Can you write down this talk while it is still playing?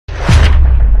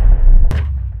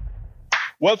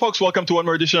Well, folks, welcome to one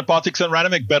more edition of Politics and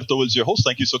Random. Egberto is your host.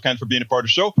 Thank you so kind for being a part of the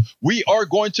show. We are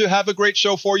going to have a great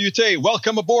show for you today.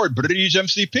 Welcome aboard, Bridge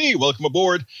MCP. Welcome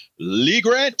aboard, Lee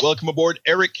Grant. Welcome aboard,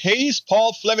 Eric Hayes,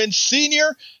 Paul Fleming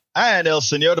Sr., and El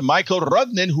Senor Michael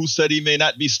Rudnin, who said he may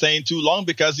not be staying too long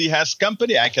because he has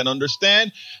company. I can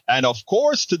understand. And of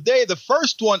course, today, the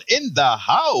first one in the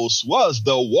house was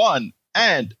the one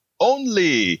and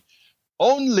only,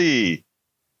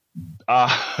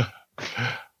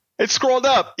 it scrolled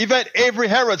up. Yvette Avery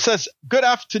Harrod says, good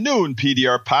afternoon,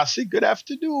 PDR Posse. Good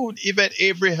afternoon, Yvette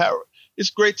Avery Harrod. It's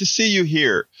great to see you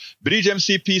here. Bridge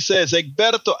MCP says,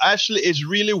 Egberto Ashley is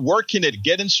really working it,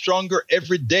 getting stronger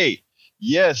every day.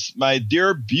 Yes, my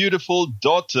dear, beautiful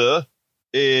daughter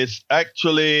is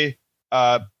actually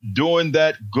doing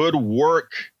that good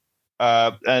work.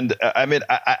 And I mean,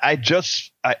 I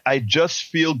just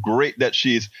feel great that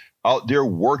she's out there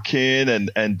working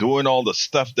and doing all the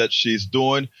stuff that she's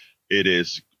doing. It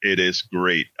is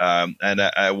great. And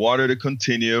I want her to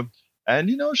continue. And,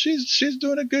 you know, she's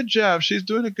doing a good job. She's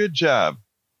doing a good job.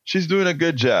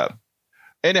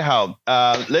 Anyhow,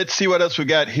 let's see what else we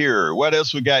got here.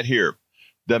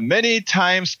 The many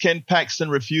times Ken Paxton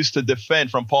refused to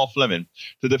defend, from Paul Fleming,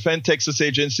 to defend Texas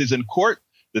agencies in court.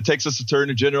 The Texas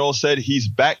Attorney General said he's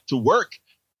back to work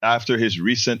after his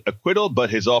recent acquittal, but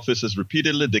his office has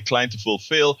repeatedly declined to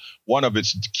fulfill one of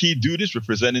its key duties,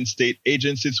 representing state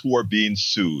agencies who are being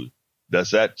sued.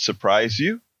 Does that surprise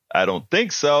you? I don't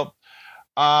think so.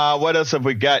 What else have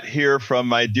we got here from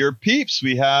my dear peeps?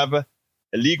 We have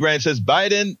Lee Grant says,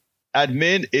 Biden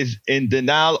admin is in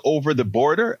denial over the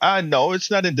border. No, it's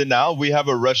not in denial. We have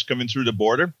a rush coming through the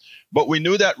border, but we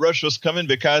knew that rush was coming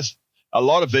because a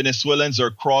lot of Venezuelans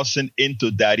are crossing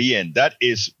into Darien. That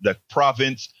is the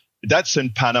province. That's in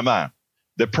Panama.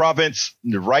 The province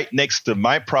right next to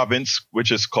my province,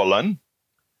 which is Colon.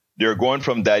 They're going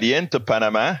from Darien to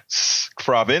Panama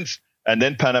province, and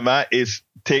then Panama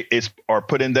are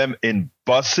putting them in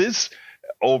buses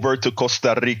over to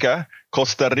Costa Rica.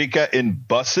 Costa Rica in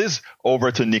buses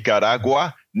over to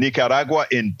Nicaragua. Nicaragua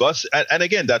in bus. And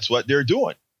again, that's what they're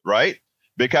doing, right?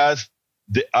 Because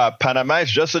Panama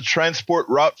is just a transport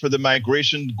route for the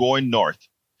migration going north.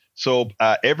 So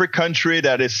every country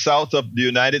that is south of the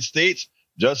United States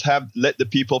just let the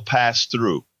people pass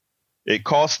through. It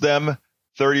costs them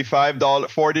 $35,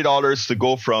 $40 to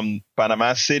go from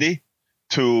Panama City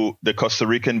to the Costa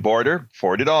Rican border.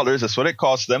 $40, that's what it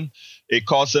costs them. It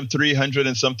costs them $300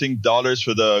 and something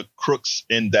for the crooks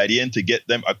in Darien to get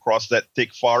them across that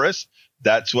thick forest.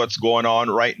 That's what's going on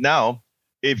right now.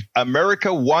 If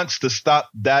America wants to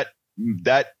stop that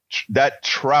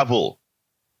travel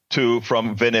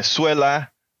from Venezuela,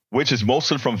 which is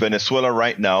mostly from Venezuela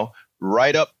right now,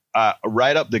 right up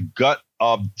the gut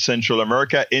of Central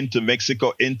America into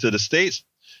Mexico, into the States,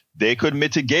 they could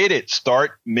mitigate it,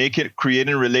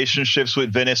 creating relationships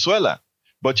with Venezuela.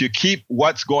 But you keep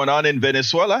what's going on in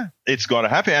Venezuela, it's going to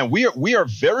happen. And we are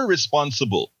very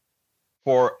responsible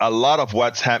for a lot of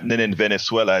what's happening in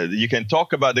Venezuela. You can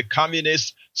talk about the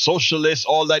communists, socialists,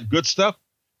 all that good stuff.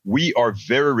 We are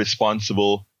very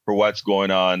responsible for what's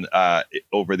going on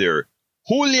over there.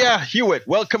 Julia Hewitt,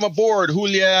 welcome aboard,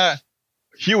 Julia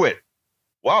Hewitt.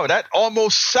 Wow, that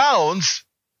almost sounds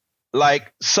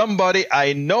like somebody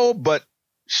I know, but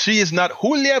she is not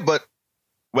Julia, but,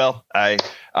 well,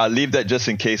 I'll leave that just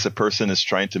in case a person is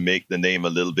trying to make the name a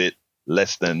little bit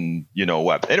less than you know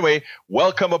what. Anyway,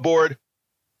 welcome aboard,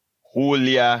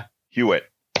 Julia Hewitt.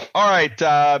 All right,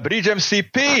 Bridge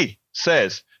MCP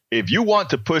says, if you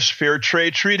want to push fair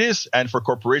trade treaties and for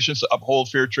corporations to uphold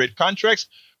fair trade contracts,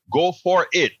 go for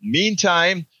it.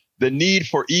 Meantime, the need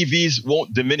for EVs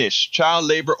won't diminish. Child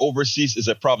labor overseas is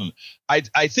a problem.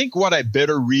 I think what I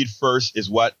better read first is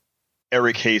what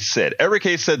Eric Hayes said. Eric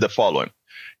Hayes said the following.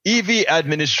 EV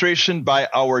administration by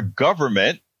our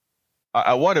government.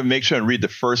 I want to make sure and read the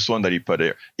first one that he put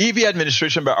there. EV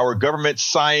administration by our government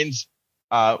signs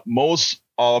most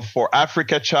of for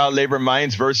Africa child labor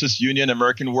mines versus union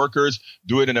American workers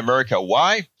do it in America.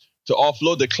 Why? To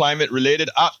offload the climate-related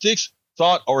optics.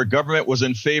 Thought our government was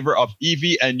in favor of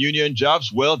EV and union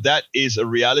jobs. Well, that is a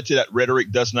reality. That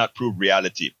rhetoric does not prove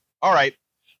reality. All right,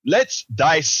 let's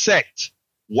dissect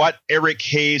what Eric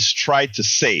Hayes tried to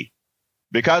say,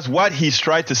 because what he's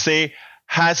tried to say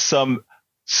has some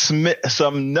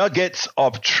nuggets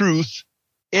of truth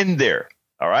in there.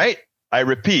 All right, I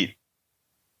repeat,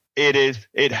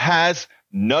 it has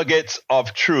nuggets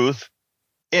of truth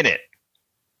in it.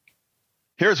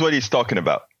 Here's what he's talking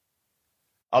about.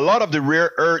 A lot of the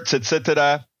rare earths,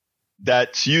 etc.,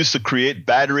 that's used to create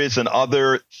batteries and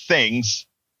other things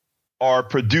are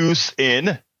produced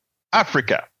in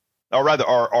Africa. or rather,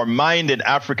 are mined in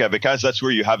Africa, because that's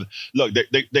where you have, look,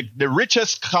 the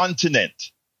richest continent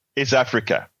is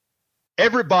Africa.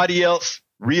 Everybody else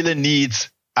really needs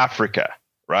Africa,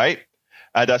 right?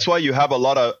 And that's why you have a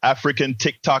lot of African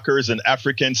TikTokers and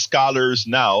African scholars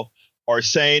now are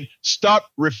saying, stop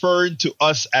referring to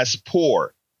us as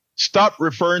poor. Stop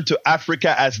referring to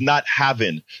Africa as not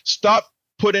having. Stop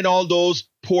putting all those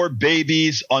poor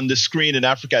babies on the screen in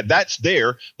Africa. That's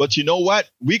there. But you know what?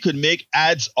 We could make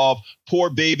ads of poor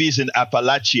babies in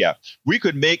Appalachia. We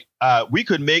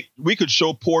could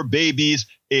show poor babies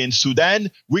in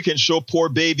Sudan. We can show poor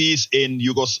babies in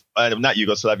not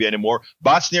Yugoslavia anymore,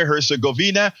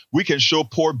 Bosnia-Herzegovina. We can show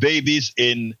poor babies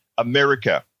in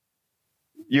America.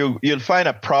 You'll find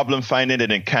a problem finding it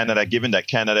in Canada, given that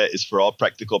Canada is, for all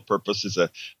practical purposes,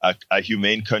 a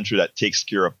humane country that takes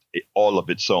care of all of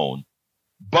its own.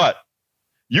 But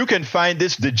you can find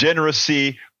this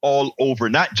degeneracy all over,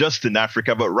 not just in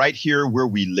Africa, but right here where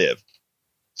we live.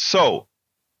 So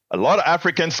a lot of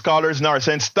African scholars now are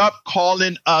saying, stop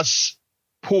calling us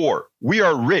poor. We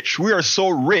are rich. We are so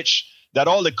rich that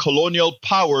all the colonial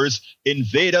powers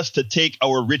invade us to take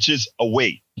our riches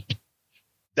away.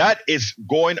 That is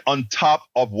going on top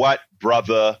of what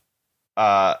Brother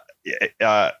Eric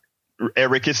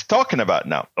is talking about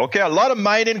now. Okay, a lot of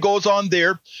mining goes on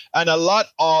there, and a lot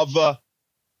of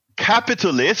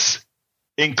capitalists,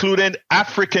 including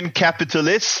African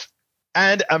capitalists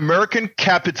and American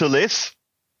capitalists,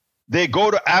 they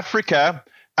go to Africa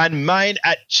and mine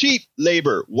at cheap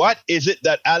labor. What is it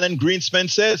that Alan Greenspan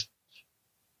says?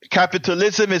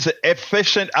 Capitalism is an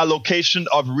efficient allocation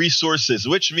of resources,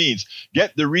 which means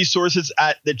get the resources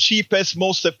at the cheapest,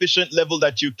 most efficient level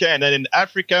that you can. And in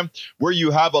Africa, where you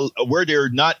have where there are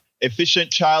not efficient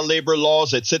child labor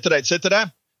laws,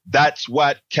 etc., that's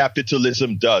what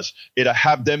capitalism does. It'll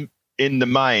have them in the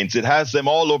mines. It has them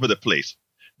all over the place.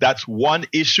 That's one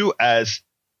issue, as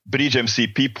Bridge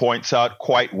MCP points out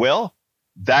quite well.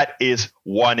 That is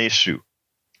one issue.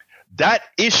 That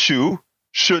issue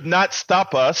should not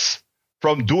stop us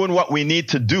from doing what we need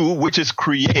to do, which is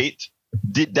create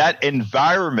that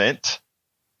environment,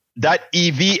 that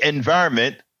EV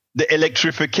environment, the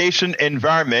electrification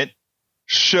environment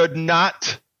should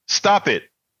not stop it.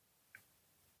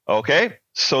 Okay?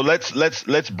 So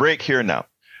let's break here now.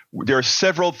 There are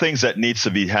several things that needs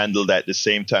to be handled at the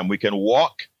same time. We can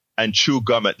walk and chew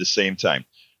gum at the same time.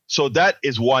 So that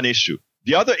is one issue.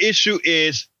 The other issue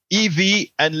is EV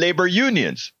and labor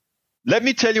unions. Let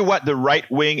me tell you what the right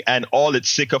wing and all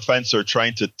its sycophants are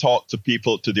trying to talk to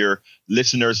people, to their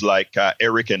listeners like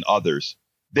Eric and others.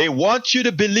 They want you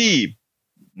to believe.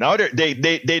 Now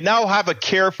they now have a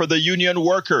care for the union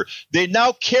worker. They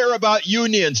now care about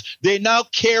unions. They now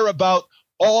care about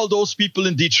all those people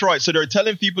in Detroit. So they're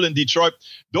telling people in Detroit,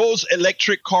 those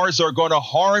electric cars are going to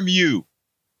harm you.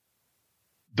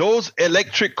 Those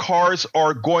electric cars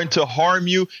are going to harm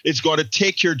you. It's going to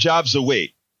take your jobs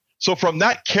away. So from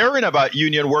not caring about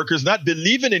union workers, not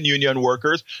believing in union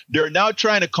workers, they're now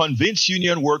trying to convince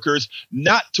union workers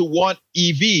not to want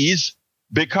EVs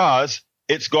because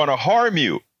it's going to harm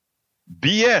you.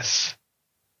 BS,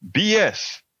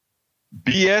 BS,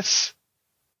 BS,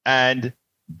 and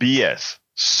BS.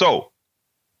 So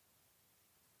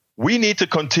we need to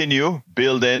continue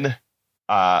building.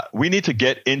 We need to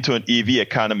get into an EV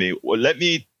economy. Well, let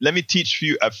me teach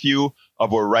you a few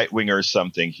of our right wingers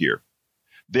something here.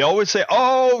 They always say,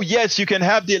 oh, yes, you can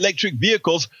have the electric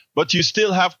vehicles, but you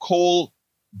still have coal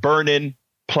burning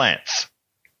plants.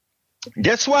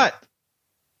 Guess what?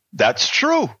 That's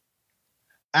true.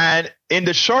 And in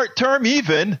the short term,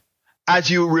 even as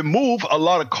you remove a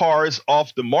lot of cars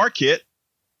off the market,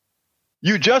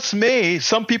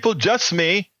 some people just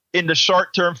may, in the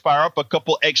short term, fire up a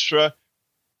couple extra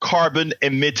carbon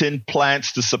emitting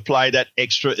plants to supply that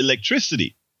extra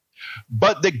electricity.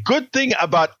 But the good thing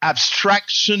about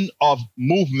abstraction of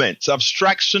movements,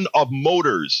 abstraction of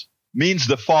motors, means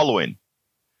the following.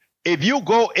 If you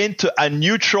go into a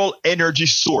neutral energy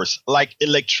source like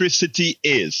electricity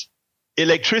is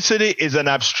an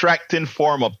abstracting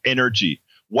form of energy.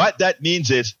 What that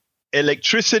means is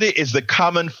electricity is the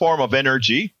common form of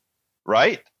energy,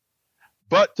 right?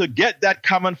 But to get that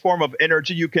common form of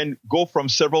energy, you can go from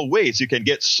several ways. You can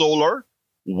get solar,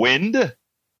 wind,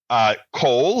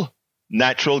 coal,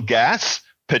 natural gas,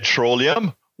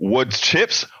 petroleum, wood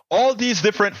chips. All these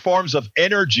different forms of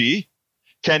energy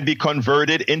can be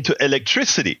converted into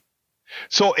electricity.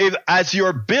 So as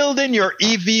you're building your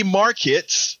EV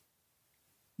markets,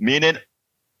 meaning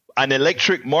an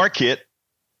electric market,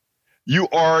 you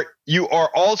are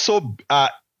also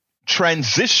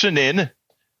transitioning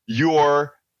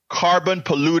your carbon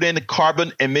polluting,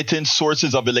 carbon emitting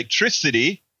sources of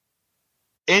electricity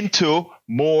into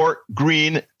more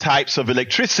green types of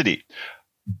electricity.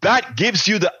 That gives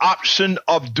you the option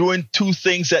of doing two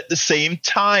things at the same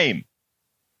time.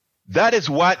 That is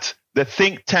what the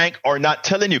think tank are not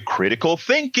telling you. Critical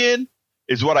thinking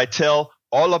is what I tell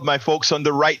all of my folks on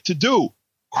the right to do.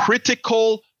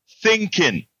 Critical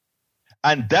thinking.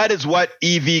 And that is what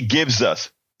EV gives us.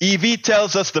 EV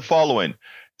tells us the following.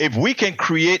 If we can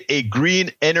create a green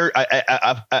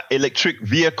electric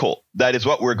vehicle, that is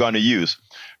what we're going to use.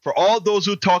 For all those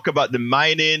who talk about the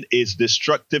mining is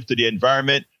destructive to the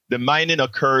environment, the mining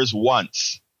occurs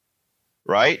once,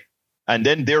 right? And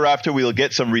then thereafter, we'll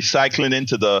get some recycling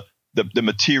into the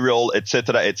material, et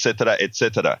cetera, et cetera, et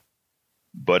cetera.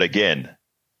 But again,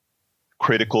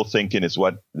 critical thinking is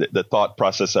what the thought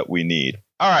process that we need.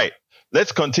 All right,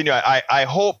 let's continue.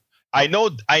 I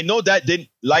know that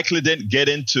likely didn't get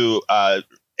into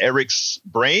Eric's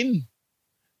brain,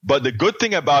 but the good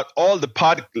thing about all the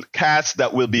podcasts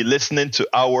that will be listening to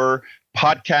our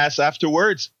podcast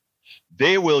afterwards,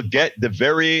 they will get the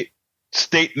very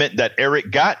statement that Eric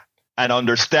got and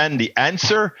understand the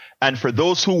answer. And for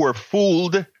those who were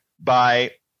fooled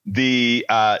by the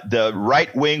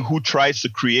right wing who tries to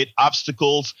create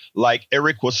obstacles like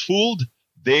Eric was fooled,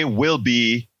 they will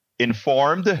be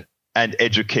informed and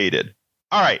educated.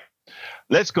 All right,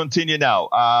 let's continue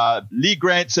now. Lee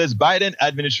Grant says Biden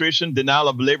administration denial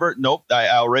of labor. Nope, I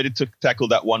already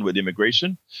tackled that one with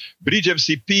immigration. Bridge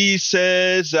FCP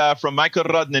says from Michael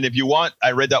Rodnan, if you want,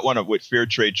 I read that one with fair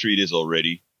trade treaties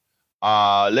already.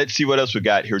 Let's see what else we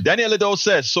got here. Daniel Edo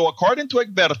says, so according to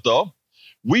Egberto,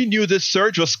 we knew this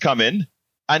surge was coming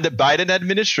and the Biden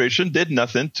administration did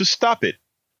nothing to stop it.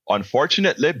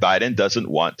 Unfortunately, Biden doesn't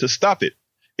want to stop it.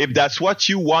 If that's what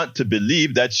you want to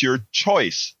believe, that's your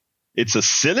choice. It's a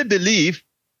silly belief.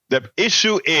 The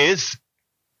issue is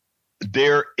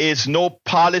there is no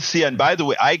policy. And by the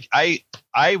way,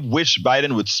 I wish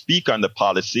Biden would speak on the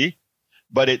policy,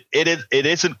 but it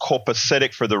isn't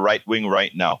copacetic for the right wing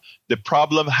right now. The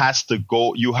problem has to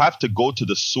go. You have to go to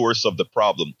the source of the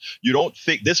problem. You don't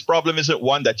fix this problem isn't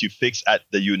one that you fix at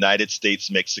the United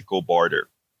States-Mexico border.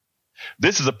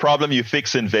 This is a problem you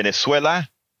fix in Venezuela,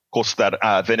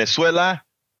 Venezuela,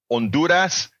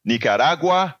 Honduras,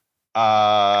 Nicaragua,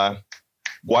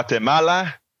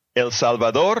 Guatemala, El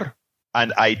Salvador,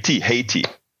 and Haiti.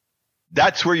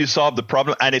 That's where you solve the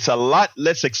problem, and it's a lot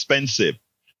less expensive.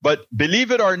 But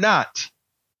believe it or not,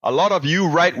 a lot of you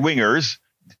right-wingers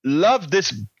love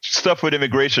this stuff with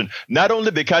immigration, not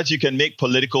only because you can make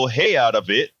political hay out of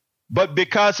it, but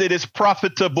because it is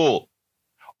profitable.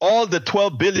 All the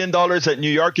 $12 billion that New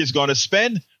York is going to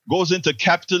spend goes into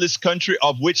capitalist country,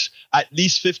 of which at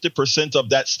least 50% of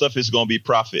that stuff is going to be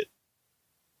profit.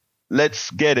 Let's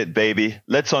get it, baby.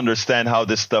 Let's understand how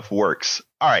this stuff works.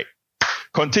 All right.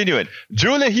 Continuing.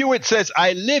 Julia Hewitt says,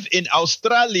 I live in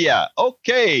Australia.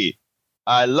 Okay.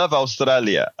 I love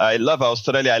Australia. I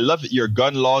love your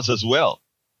gun laws as well.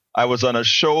 I was on a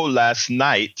show last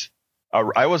night.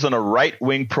 I was on a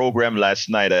right-wing program last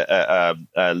night, a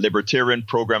libertarian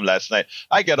program last night.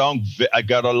 I got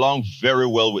along very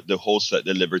well with the host at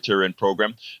the libertarian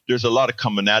program. There's a lot of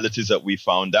commonalities that we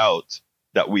found out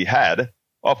that we had.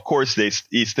 Of course,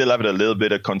 he still had a little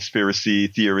bit of conspiracy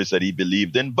theories that he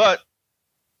believed in, but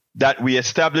that we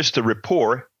established a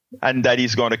rapport and that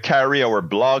he's going to carry our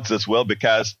blogs as well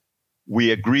because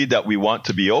we agreed that we want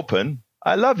to be open.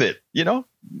 I love it. You know,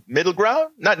 middle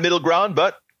ground, not middle ground,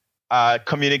 but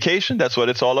communication. That's what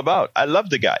it's all about. I love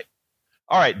the guy.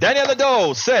 All right. Daniel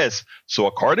Ado says, so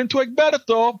according to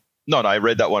Egberto, no, I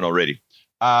read that one already.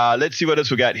 Let's see what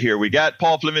else we got here. We got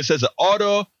Paul Fleming says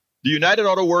the United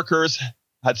Auto Workers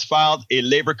has filed a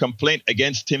labor complaint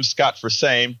against Tim Scott for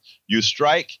saying, you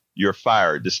strike, you're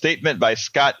fired. The statement by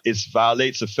Scott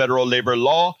violates a federal labor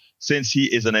law since he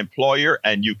is an employer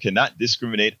and you cannot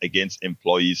discriminate against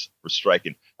employees for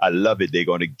striking. I love it. They're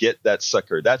going to get that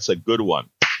sucker. That's a good one.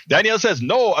 Daniel says,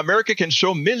 no, America can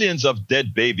show millions of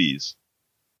dead babies.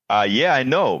 Yeah, I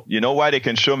know. You know why they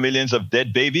can show millions of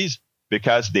dead babies?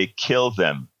 Because they kill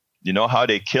them. You know how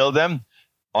they kill them?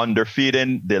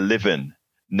 Underfeeding the living.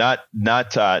 Not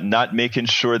making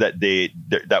sure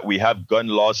that we have gun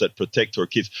laws that protect our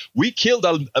kids. We killed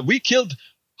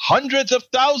hundreds of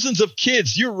thousands of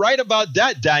kids. You're right about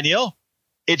that, Daniel.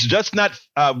 It's just not.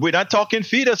 We're not talking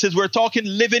fetuses. We're talking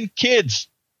living kids.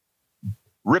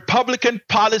 Republican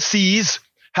policies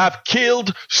have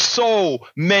killed so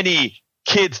many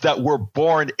kids that were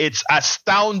born. It's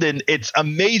astounding. It's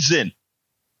amazing.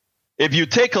 If you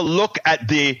take a look at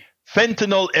the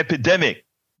fentanyl epidemic,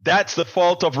 That's the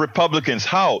fault of Republicans.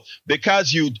 How?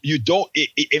 Because you don't,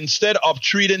 instead of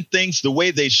treating things the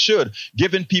way they should,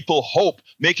 giving people hope,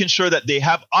 making sure that they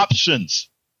have options,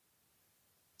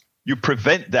 you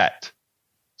prevent that.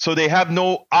 So they have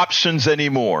no options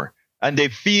anymore, and they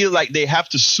feel like they have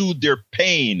to soothe their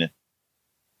pain.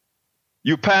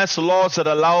 You pass laws that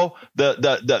allow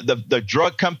the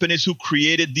drug companies who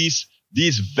created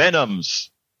these venoms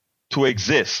to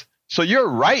exist. So you're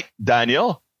right,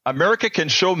 Daniel. America can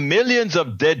show millions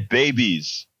of dead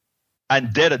babies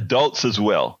and dead adults as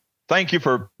well. Thank you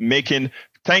for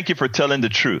telling the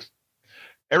truth.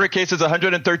 Eric K says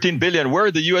 113 billion. Where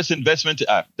are the U.S. investment?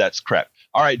 That's crap.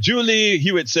 All right. Julie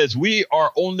Hewitt says we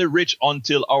are only rich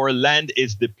until our land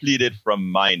is depleted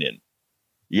from mining.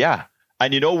 Yeah.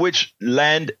 And you know which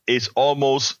land is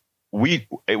almost,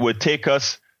 it would take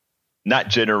us not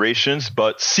generations,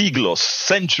 but siglos,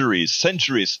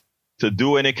 centuries to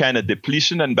do any kind of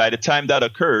depletion. And by the time that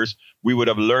occurs, we would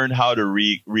have learned how to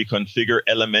reconfigure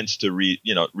elements to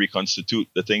reconstitute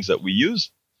the things that we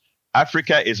use.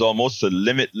 Africa is almost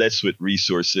limitless with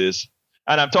resources.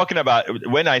 And I'm talking about,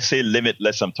 when I say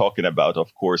limitless, I'm talking about,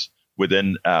 of course,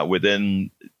 within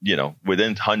hundreds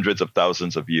of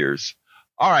thousands of years.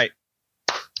 All right.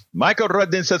 Michael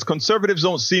Ruddin says conservatives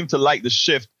don't seem to like the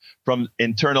shift from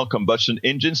internal combustion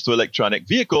engines to electronic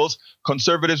vehicles.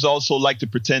 Conservatives also like to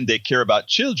pretend they care about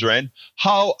children.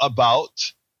 How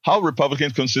about how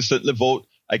Republicans consistently vote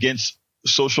against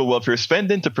social welfare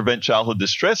spending to prevent childhood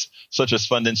distress, such as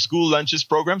funding school lunches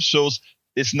programs, shows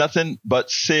it's nothing but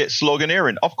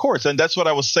sloganeering. Of course, and that's what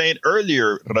I was saying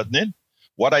earlier, Radnin.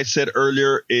 What I said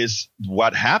earlier is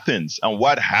what happens. And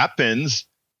what happens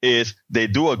is they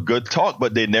do a good talk,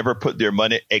 but they never put their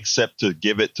money except to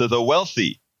give it to the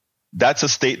wealthy. That's a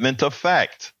statement of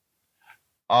fact.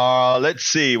 Let's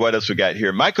see what else we got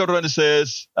here. Michael Ronda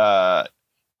says,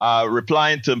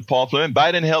 replying to Paul Fleming,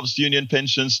 Biden helps union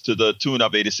pensions to the tune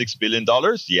of $86 billion.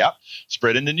 Yeah.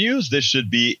 Spreading the news. This should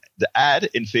be the ad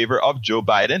in favor of Joe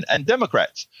Biden and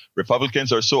Democrats.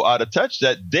 Republicans are so out of touch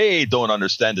that they don't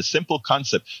understand the simple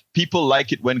concept. People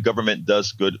like it when government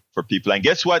does good for people. And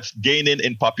guess what's gaining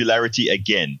in popularity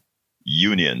again?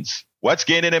 Unions. What's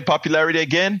gaining in popularity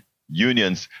again?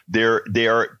 Unions.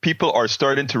 People are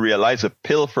starting to realize a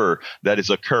pilfer that is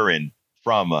occurring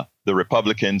from the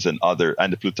Republicans and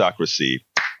the plutocracy.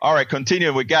 All right,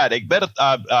 continuing. We got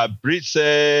Brit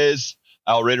says,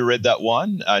 I already read that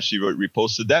one. She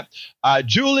reposted that.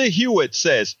 Julie Hewitt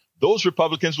says, those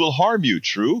Republicans will harm you.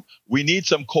 True. We need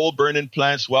some coal burning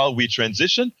plants while we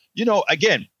transition.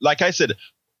 Again, like I said,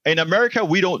 in America,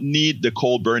 we don't need the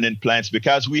coal burning plants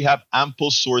because we have ample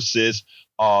sources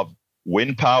of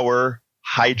wind power,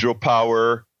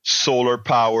 hydropower, solar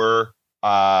power,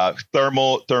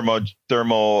 thermal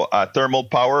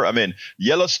power. I mean,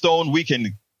 Yellowstone,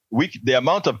 the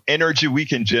amount of energy we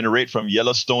can generate from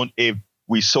Yellowstone if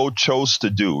we so chose to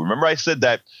do. Remember I said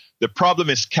that the problem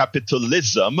is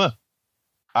capitalism.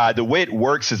 The way it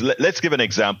works is, let's give an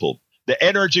example. The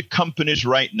energy companies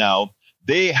right now,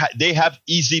 they have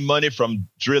easy money from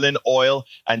drilling oil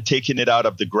and taking it out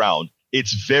of the ground.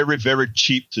 It's very, very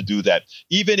cheap to do that.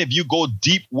 Even if you go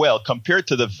deep well, compared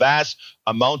to the vast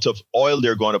amount of oil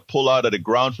they're going to pull out of the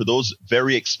ground for those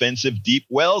very expensive deep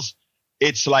wells,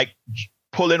 it's like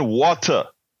pulling water,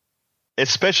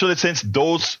 especially since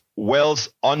those wells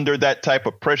under that type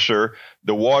of pressure,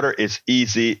 the water is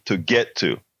easy to get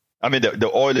to. I mean, the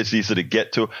oil is easy to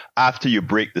get to after you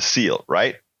break the seal,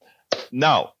 right?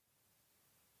 Now,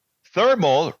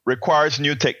 thermal requires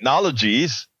new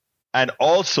technologies and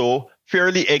also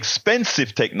fairly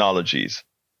expensive technologies.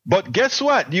 But guess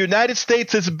what? The United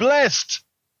States is blessed.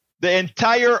 The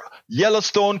entire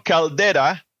Yellowstone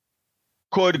caldera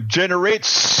could generate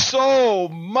so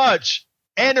much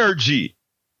energy.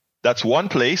 That's one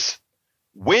place.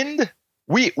 Wind.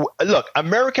 Look,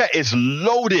 America is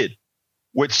loaded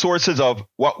with sources of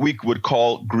what we would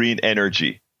call green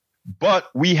energy. But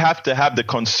we have to have the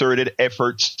concerted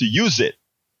efforts to use it.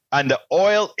 And the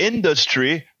oil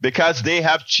industry, because they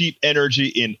have cheap energy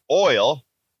in oil,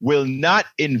 will not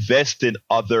invest in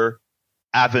other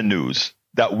avenues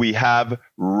that we have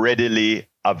readily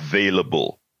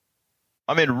available.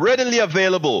 I mean, readily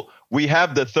available. We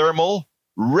have the thermal,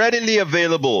 readily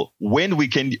available wind.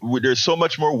 There's so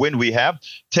much more wind we have.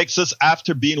 Texas,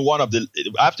 after being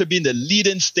the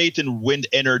leading state in wind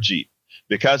energy,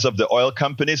 because of the oil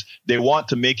companies, they want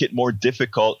to make it more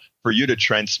difficult for you to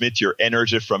transmit your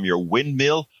energy from your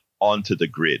windmill onto the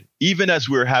grid. Even as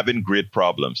we're having grid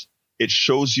problems, it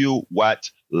shows you what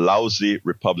lousy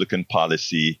Republican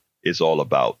policy is all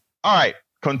about. All right,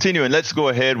 continuing. Let's go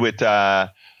ahead with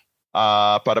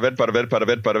Para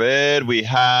ver. We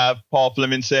have Paul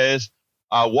Fleming says,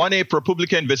 1A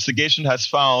Republican investigation has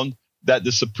found that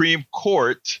the Supreme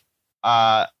Court,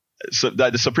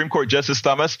 Justice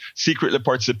Thomas secretly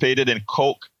participated in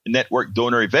Koch network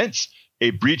donor events,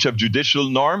 a breach of judicial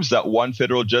norms that one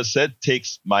federal judge said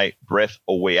takes my breath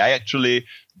away. I actually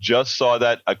just saw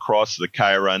that across the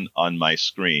Chiron on my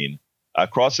screen.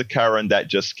 Across the Chiron that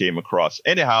just came across.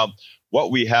 Anyhow,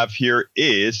 what we have here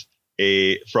is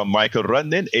from Michael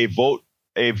Rundin,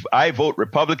 I vote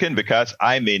Republican because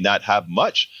I may not have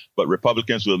much, but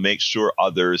Republicans will make sure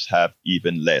others have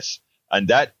even less. And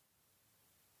that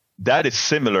is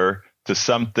similar to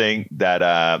something that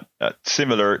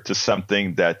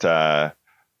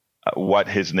what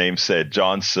his name said,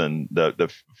 Johnson,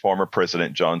 the former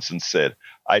President Johnson said.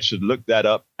 I should look that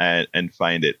up and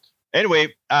find it.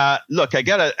 Anyway, look, I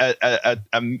got a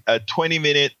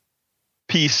 20-minute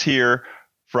piece here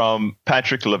from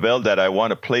Patrick Lavelle that I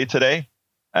want to play today,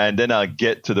 and then I'll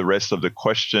get to the rest of the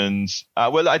questions.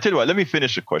 Well, I tell you what, let me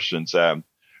finish the questions.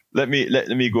 Let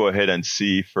me go ahead and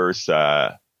see first.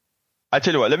 I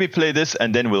tell you what, let me play this,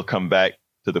 and then we'll come back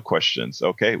to the questions.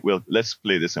 Okay, let's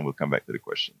play this, and we'll come back to the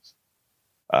questions.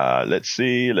 Let's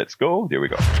see. Let's go. There we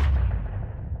go.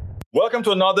 Welcome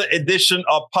to another edition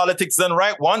of Politics Done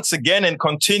Right. Once again, in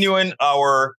continuing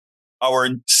our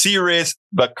series,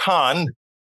 The Con,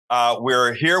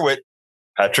 we're here with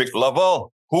Patrick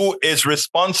Lavelle, who is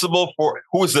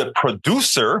the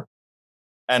producer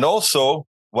and also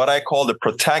what I call the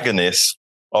protagonist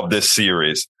of this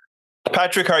series.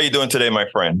 Patrick, how are you doing today, my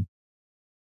friend?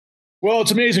 Well,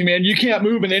 it's amazing, man. You can't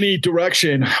move in any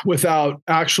direction without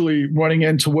actually running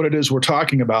into what it is we're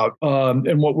talking about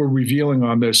and what we're revealing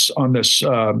on this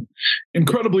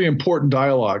incredibly important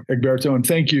dialogue, Egberto. And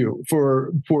thank you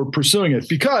for pursuing it.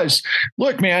 Because,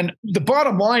 look, man, the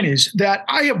bottom line is that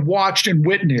I have watched and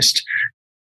witnessed,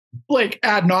 like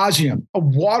ad nauseum, a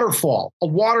waterfall, a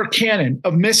water cannon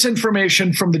of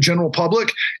misinformation from the general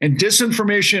public and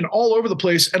disinformation all over the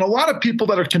place. And a lot of people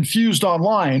that are confused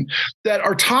online that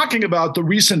are talking about the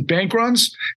recent bank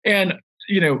runs and,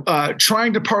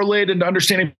 trying to parlay it into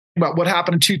understanding about what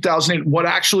happened in 2008, what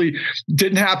actually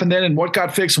didn't happen then and what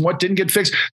got fixed and what didn't get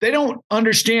fixed. They don't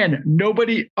understand.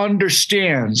 Nobody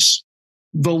understands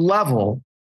the level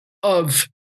of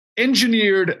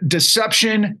engineered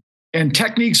deception and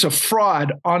techniques of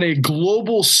fraud on a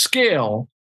global scale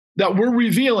that we're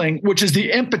revealing, which is the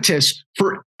impetus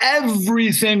for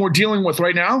everything we're dealing with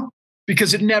right now,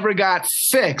 because it never got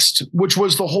fixed, which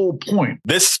was the whole point.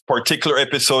 This particular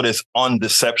episode is on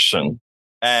deception.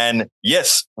 And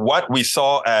yes, what we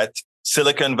saw at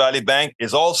Silicon Valley Bank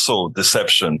is also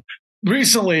deception.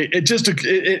 Recently,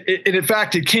 in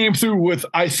fact, it came through with,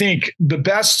 I think,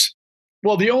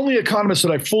 the only economist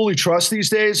that I fully trust these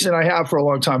days, and I have for a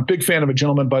long time, big fan of a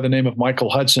gentleman by the name of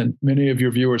Michael Hudson. Many of your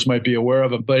viewers might be aware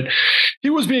of him, but he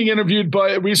was being interviewed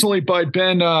recently by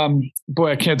Ben,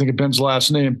 I can't think of Ben's last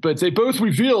name, but they both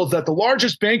revealed that the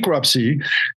largest bankruptcy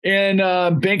in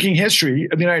banking history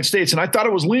of the United States, and I thought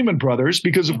it was Lehman Brothers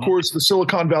because, of course, the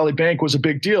Silicon Valley Bank was a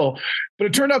big deal, but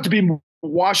it turned out to be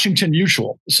Washington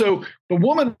Mutual. So the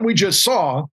woman we just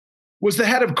saw was the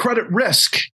head of credit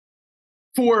risk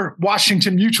for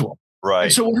Washington Mutual. Right.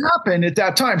 And so what happened at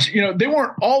that time, they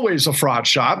weren't always a fraud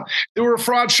shop. They were a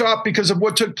fraud shop because of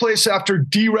what took place after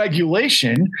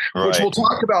deregulation, which we'll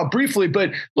talk about briefly. But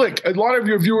look, a lot of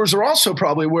your viewers are also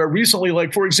probably aware recently,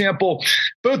 like, for example,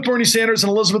 both Bernie Sanders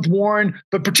and Elizabeth Warren,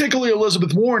 but particularly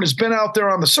Elizabeth Warren, has been out there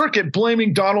on the circuit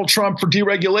blaming Donald Trump for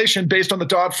deregulation based on the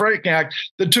Dodd-Frank Act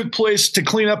that took place to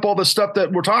clean up all the stuff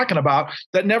that we're talking about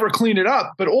that never cleaned it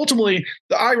up. But ultimately,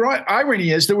 the irony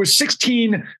is there were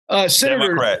 16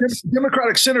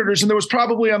 Democratic senators, and there was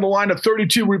probably on the line of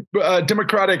 32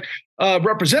 Democratic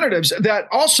representatives that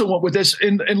also went with this.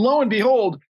 And lo and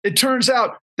behold, it turns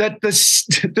out that this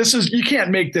is, you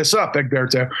can't make this up,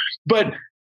 Egberto, but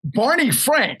Barney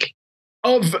Frank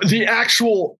of the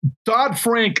actual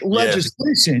Dodd-Frank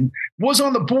legislation was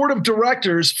on the board of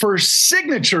directors for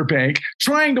Signature Bank,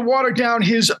 trying to water down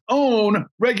his own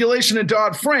regulation in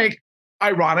Dodd-Frank.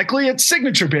 Ironically, it's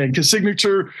Signature Bank, his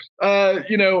signature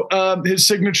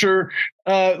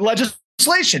legislation.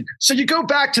 So you go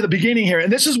back to the beginning here,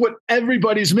 and this is what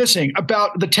everybody's missing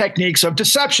about the techniques of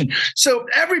deception. So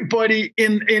everybody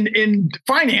in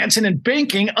finance and in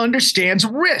banking understands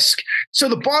risk. So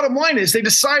the bottom line is they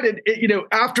decided,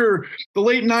 after the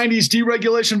late 90s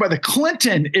deregulation by the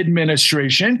Clinton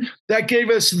administration, that gave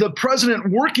us the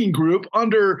President Working Group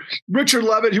under Richard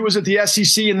Levitt, who was at the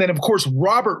SEC, and then, of course,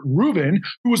 Robert Rubin,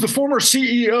 who was the former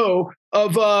CEO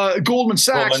of Goldman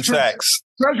Sachs.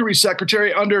 Treasury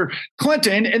Secretary under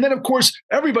Clinton. And then, of course,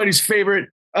 everybody's favorite,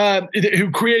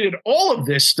 who created all of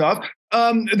this stuff,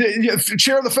 the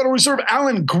chair of the Federal Reserve,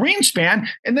 Alan Greenspan.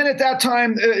 And then at that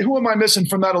time, who am I missing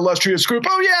from that illustrious group?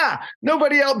 Oh, yeah,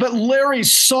 nobody else but Larry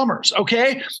Summers.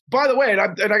 Okay. By the way, and I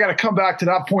got to come back to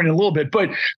that point in a little bit, but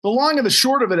the long and the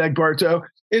short of it, Egberto,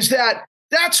 is that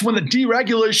that's when the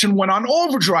deregulation went on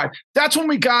overdrive. That's when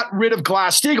we got rid of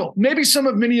Glass-Steagall. Maybe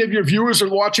many of your viewers are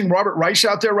watching Robert Reich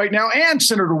out there right now and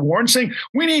Senator Warren saying,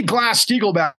 we need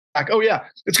Glass-Steagall back. Oh, yeah,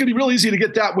 it's going to be real easy to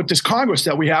get that with this Congress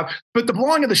that we have. But the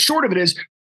long and the short of it is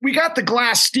we got the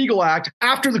Glass-Steagall Act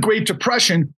after the Great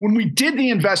Depression when we did the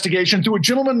investigation through a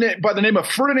gentleman by the name of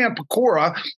Ferdinand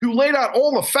Pecora, who laid out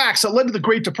all the facts that led to the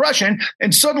Great Depression.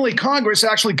 And suddenly Congress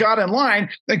actually got in line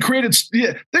and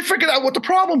they figured out what the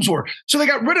problems were. So they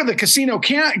got rid of the casino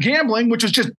gambling, which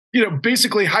was just,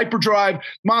 basically hyperdrive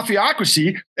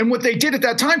mafiocracy. And what they did at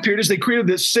that time period is they created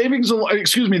the Securities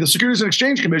and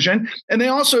Exchange Commission. And they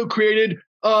also created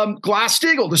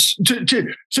Glass-Steagall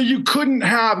so you couldn't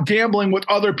have gambling with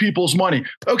other people's money.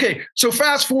 Okay, so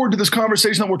fast forward to this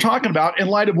conversation that we're talking about in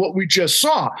light of what we just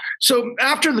saw. So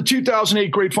after the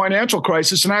 2008 great financial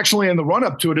crisis, and actually in the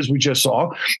run-up to it, as we just saw,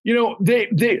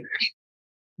 they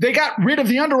got rid of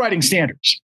the underwriting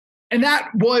standards. And that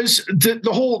was the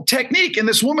whole technique. And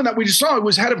this woman that we just saw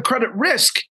was head of credit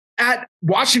risk at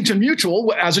Washington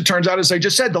Mutual, as it turns out, as I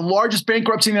just said, the largest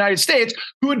bankruptcy in the United States,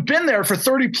 who had been there for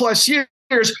 30 plus years.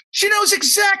 She knows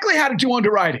exactly how to do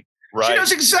underwriting. Right. She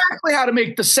knows exactly how to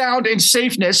make the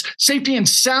safety and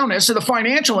soundness of the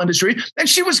financial industry. And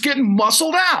she was getting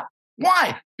muscled out.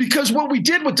 Why? Because what we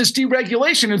did with this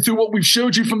deregulation and through what we've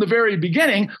showed you from the very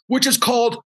beginning, which is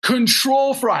called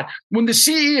control fraud, when the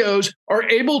CEOs are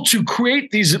able to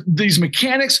create these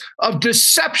mechanics of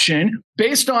deception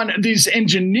based on these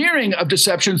engineering of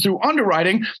deception through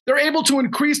underwriting, they're able to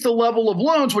increase the level of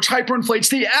loans, which hyperinflates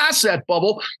the asset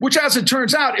bubble, which, as it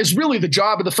turns out, is really the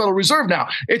job of the Federal Reserve now.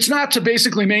 It's not to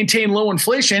basically maintain low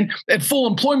inflation and full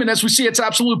employment, as we see. It's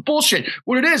absolute bullshit.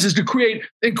 What it is to create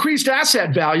increased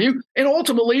asset value and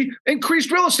ultimately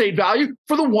increased real estate value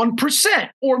for the 1%,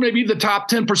 or maybe the top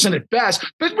 10% at best,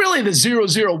 but really the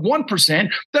 0.001%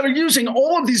 that are using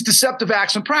all of these deceptive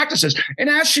acts and practices. And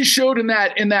as she showed in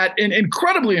that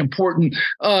incredibly important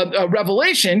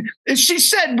revelation, is she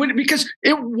said, because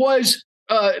it was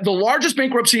the largest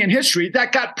bankruptcy in history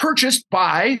that got purchased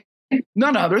by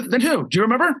none other than who? Do you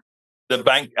remember? The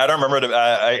bank. I don't remember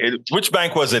which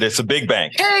bank was it? It's a big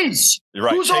bank. Chase.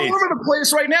 Right. Who's Chase. All over the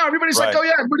place right now. Everybody's like, oh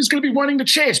yeah, everybody's going to be running to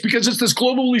Chase because it's this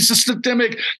globally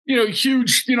systemic,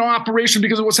 huge, operation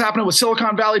because of what's happening with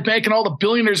Silicon Valley Bank, and all the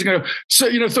billionaires are going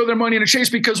to, throw their money into Chase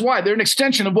because why? They're an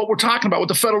extension of what we're talking about with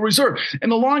the Federal Reserve. And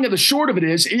the long and the short of it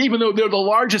is, even though they're the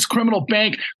largest criminal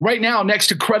bank right now next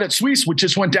to Credit Suisse, which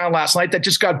just went down last night, that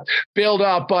just got bailed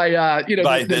out by,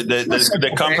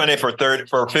 the company for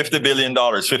 $50 billion,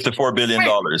 $54 billion.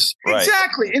 Right.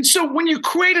 Exactly. And so when you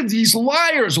created these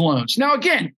liars loans, now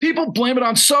again, people blame it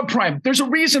on subprime. There's a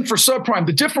reason for subprime.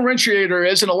 The differentiator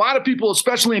is, and a lot of people,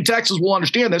 especially in Texas, will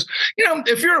understand this.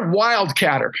 If you're a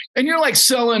wildcatter and you're like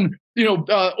selling,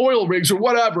 oil rigs or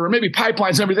whatever, or maybe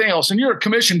pipelines and everything else, and you're a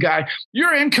commission guy,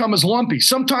 your income is lumpy.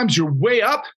 Sometimes you're way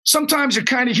up, sometimes you're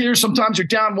kind of here, sometimes you're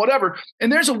down, whatever.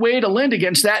 And there's a way to lend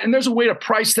against that, and there's a way to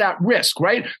price that risk,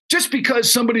 right? Just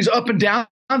because somebody's up and down,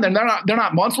 then they're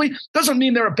not monthly, doesn't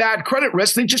mean they're a bad credit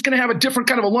risk. They're just going to have a different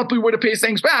kind of a lumpy way to pay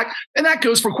things back. And that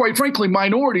goes for, quite frankly,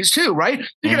 minorities too, right?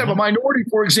 You can have a minority,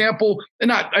 for example, and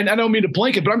I don't mean to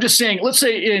blanket, but I'm just saying, let's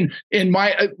say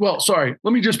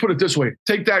let me just put it this way.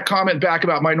 Take that comment back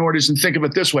about minorities and think of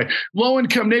it this way.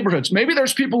 Low-income neighborhoods. Maybe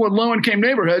there's people in low-income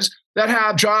neighborhoods that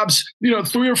have jobs,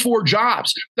 3 or 4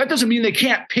 jobs. That doesn't mean they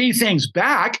can't pay things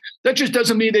back. That just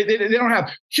doesn't mean they don't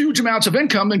have huge amounts of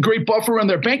income and great buffer in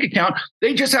their bank account.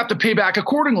 They just have to pay back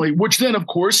accordingly, which then, of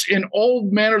course, in all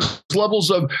manners, levels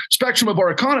of spectrum of our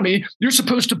economy, you're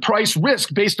supposed to price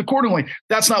risk based accordingly.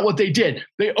 That's not what they did.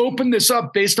 They opened this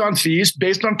up based on fees,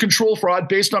 based on control fraud,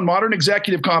 based on modern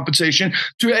executive compensation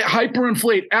to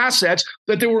hyperinflate assets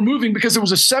that they were moving because there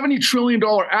was a $70 trillion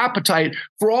appetite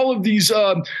for all of these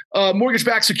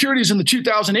mortgage-backed securities in the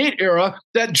 2008 era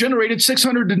that generated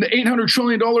 $600 to $800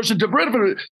 trillion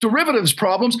in derivatives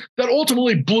problems that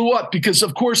ultimately blew up because,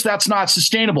 of course, that's not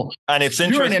sustainable. And it's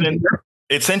interesting.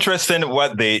 It's interesting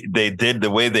what they did,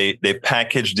 the way they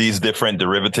packaged these different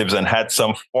derivatives and had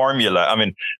some formula. I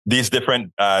mean, these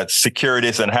different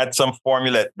securities, and had some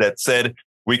formula that said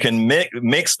we can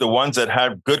mix the ones that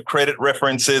have good credit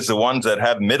references, the ones that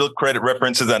have middle credit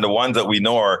references, and the ones that we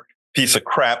know are a piece of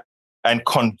crap, and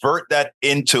convert that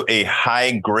into a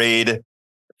high grade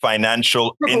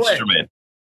financial instrument.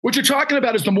 what you're talking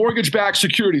about is the mortgage-backed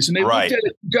securities, and they looked at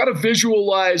it. You got to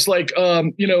visualize like,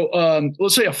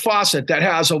 let's say a faucet that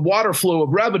has a water flow of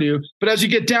revenue, but as you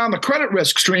get down the credit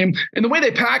risk stream, and the way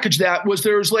they packaged that was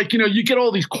there's like, you get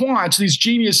all these quants, these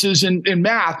geniuses in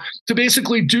math to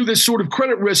basically do this sort of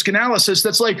credit risk analysis.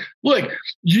 That's like, look,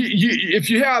 if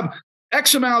you have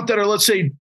X amount that are, let's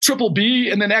say, triple B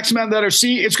and then X amount that are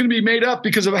C, it's going to be made up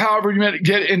because of however you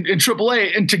get in triple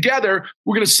A. And together,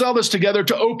 we're going to sell this together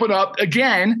to open up,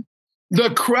 again,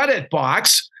 the credit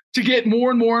box to get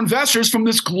more and more investors from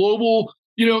this global,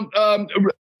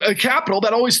 capital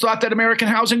that always thought that American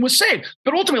housing was safe.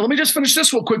 But ultimately, let me just finish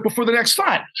this real quick before the next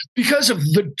thought. Because of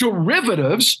the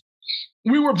derivatives,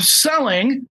 we were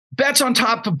selling bets on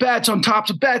top of bets on top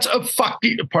of bets of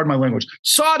pardon my language,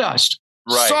 sawdust.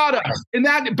 Right. Sawdust. And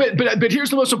that, but here's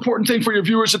the most important thing for your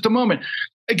viewers at the moment.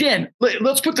 Again,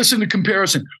 let's put this into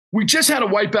comparison. We just had a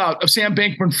wipeout of Sam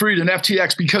Bankman-Fried and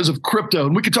FTX because of crypto,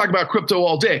 and we could talk about crypto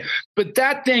all day. But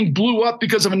that thing blew up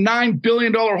because of a $9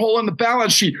 billion hole in the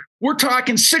balance sheet. We're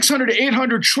talking $600 to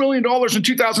 $800 trillion in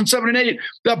 2007 and 8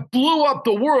 that blew up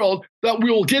the world that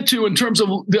we will get to in terms of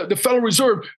the Federal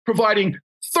Reserve providing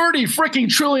 $30 freaking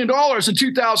trillion in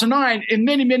 2009 and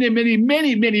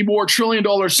many more trillion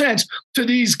dollars since to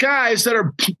these guys that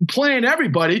are playing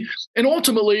everybody. And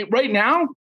ultimately, right now,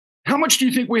 how much do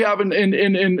you think we have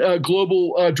in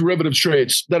global derivatives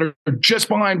trades that are just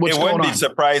behind what's going on? It wouldn't be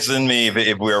surprising me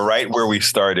if we're right where we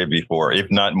started before,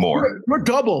 if not more. We're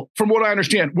double from what I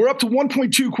understand. We're up to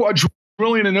 1.2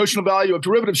 quadrillion in notional value of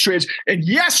derivatives trades. And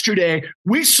yesterday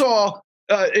we saw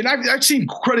and I've seen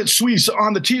Credit Suisse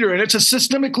on the teeter, and it's a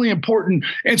systemically important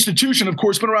institution, of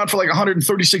course, been around for like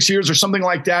 136 years or something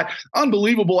like that.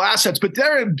 Unbelievable assets, but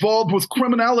they're involved with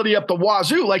criminality up the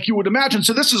wazoo, like you would imagine.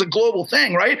 So this is a global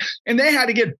thing, right? And they had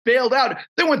to get bailed out.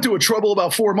 They went through a trouble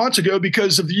about 4 months ago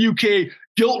because of the UK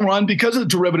gilt run, because of the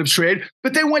derivatives trade,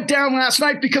 but they went down last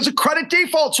night because of credit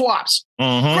default swaps.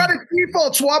 Mm-hmm. Credit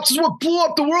default swaps is what blew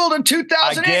up the world in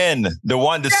 2008. Again,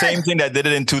 the same thing that did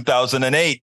it in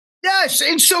 2008. Yes.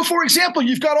 And so, for example,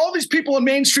 you've got all these people in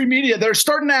mainstream media that are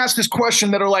starting to ask this question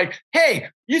that are like, hey,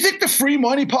 you think the free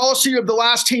money policy of the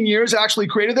last 10 years actually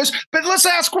created this? But let's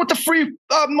ask what the free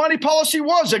money policy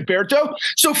was, Egberto.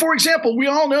 So, for example, we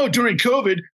all know during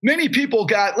COVID, many people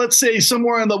got, let's say,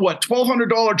 somewhere in the,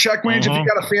 $1,200 check range. If you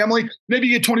got a family, maybe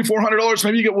you get $2,400,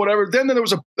 maybe you get whatever. Then there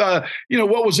was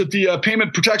the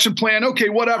payment protection plan? Okay,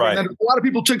 whatever. Right. And then a lot of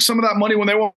people took some of that money when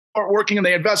they weren't working and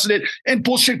they invested it in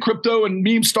bullshit crypto and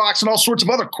meme stocks and all sorts of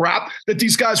other crap that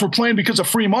these guys were playing because of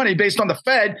free money based on the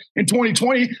Fed in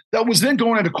 2020 that was then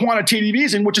going into quantitative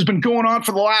easing, which has been going on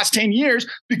for the last 10 years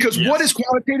because what is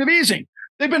quantitative easing?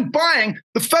 They've been buying,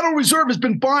 the Federal Reserve has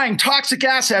been buying toxic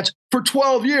assets for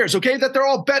 12 years, okay, that they're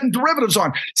all betting derivatives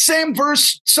on. Same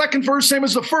verse, second verse, same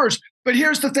as the first. But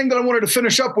here's the thing that I wanted to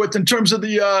finish up with in terms of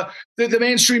the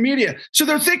mainstream media. So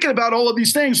they're thinking about all of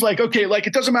these things like, okay, like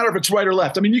it doesn't matter if it's right or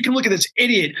left. I mean, you can look at this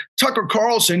idiot, Tucker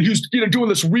Carlson, who's doing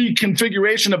this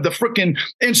reconfiguration of the freaking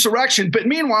insurrection. But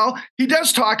meanwhile, he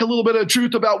does talk a little bit of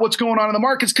truth about what's going on in the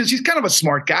markets because he's kind of a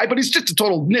smart guy, but he's just a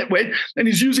total nitwit. And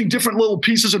he's using different little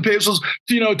pieces and puzzles,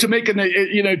 to make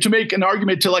an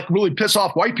argument to like really piss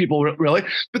off white people, really.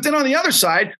 But then on the other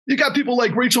side, you got people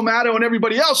like Rachel Maddow and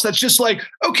everybody else that's just like,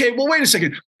 okay, well, wait a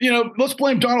second. Let's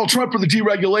blame Donald Trump for the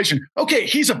deregulation. Okay,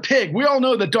 he's a pig. We all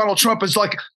know that Donald Trump is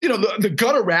like, the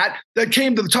gutter rat that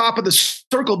came to the top of the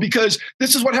circle because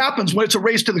this is what happens when it's a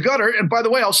race to the gutter. And by the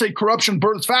way, I'll say corruption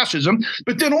births fascism.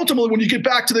 But then ultimately, when you get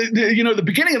back to the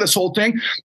beginning of this whole thing,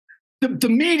 the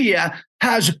media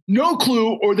has no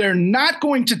clue, or they're not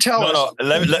going to tell us.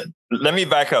 No, let me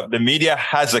back up. The media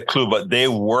has a clue, but they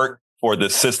work for the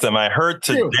system. I heard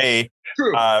today.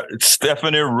 True.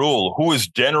 Stephanie Rule, who is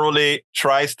generally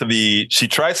tries to be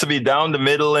down the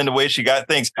middle in the way she got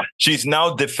things. She's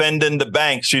now defending the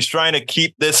banks. She's trying to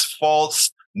keep this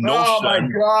false notion. Oh my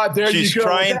God, She's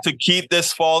trying to keep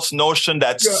this false notion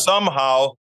that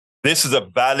somehow this is a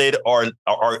valid or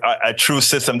a true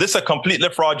system. This is a completely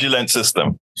fraudulent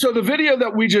system. So the video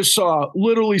that we just saw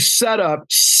literally set up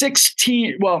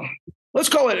 16, let's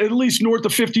call it at least north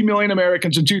of 50 million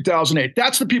Americans in 2008.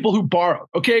 That's the people who borrowed,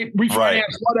 okay?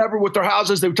 Refinance, whatever, with their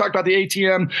houses. They talked about the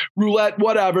ATM, roulette,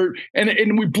 whatever.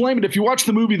 And we blame it. If you watch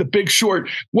the movie The Big Short,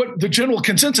 what the general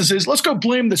consensus is, let's go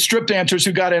blame the strip dancers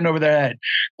who got in over their head.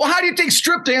 Well, how do you think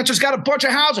strip dancers got a bunch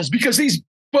of houses? Because these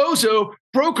bozo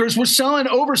brokers were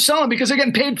overselling because they're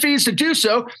getting paid fees to do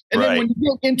so. And then when you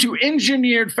get into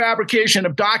engineered fabrication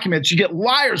of documents, you get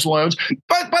liar's loans.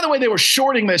 But by the way, they were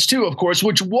shorting this too, of course,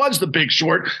 which was The Big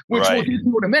Short, which we'll get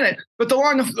to in a minute. But the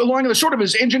long and the short of it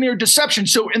is engineered deception.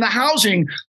 So in the housing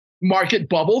market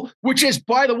bubble, which is,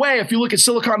 by the way, if you look at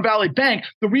Silicon Valley Bank,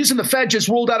 the reason the Fed just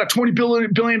rolled out a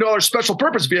 $20 billion special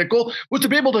purpose vehicle was to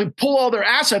be able to pull all their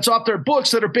assets off their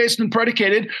books that are based and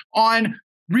predicated on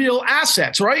real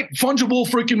assets, right? Fungible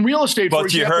freaking real estate.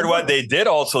 But you heard what they did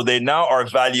also. They now are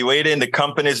evaluating the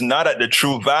companies not at the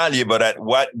true value, but at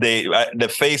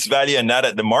the face value and not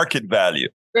at the market value.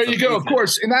 There you go, of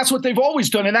course. And that's what they've always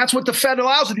done. And that's what the Fed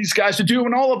allows these guys to do.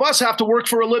 And all of us have to work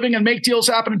for a living and make deals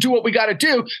happen and do what we got to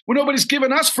do when nobody's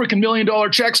giving us freaking $1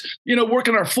 million checks,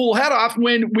 working our full head off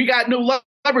when we got no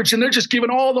leverage, and they're just giving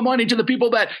all the money to the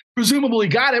people that presumably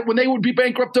got it when they would be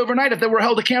bankrupt overnight if they were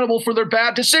held accountable for their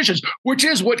bad decisions, which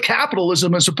is what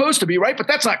capitalism is supposed to be, right? But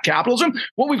that's not capitalism.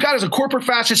 What we've got is a corporate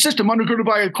fascist system undergirded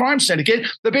by a crime syndicate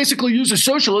that basically uses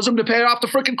socialism to pay off the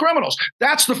freaking criminals.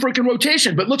 That's the freaking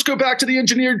rotation. But let's go back to the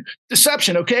engineered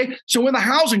deception, okay? So in the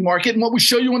housing market, and what we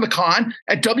show you in the con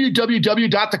at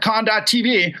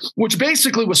www.thecon.tv, which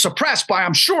basically was suppressed by,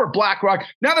 I'm sure, BlackRock.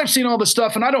 Now that I've seen all this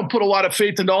stuff, and I don't put a lot of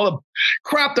faith into all the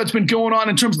crap that's been going on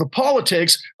in terms of the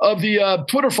politics of the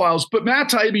Twitter files. But Matt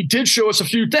Taibbi did show us a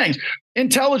few things.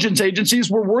 Intelligence agencies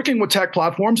were working with tech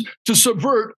platforms to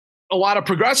subvert a lot of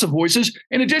progressive voices,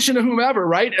 in addition to whomever,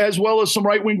 right, as well as some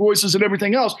right-wing voices and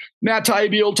everything else. Matt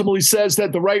Taibbi ultimately says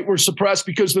that the right were suppressed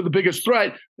because they're the biggest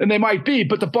threat, and they might be.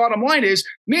 But the bottom line is,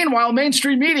 meanwhile,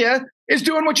 mainstream media is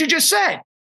doing what you just said.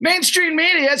 Mainstream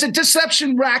media is a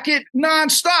deception racket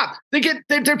nonstop. Their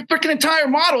freaking entire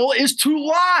model is to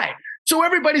lie. So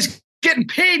everybody's getting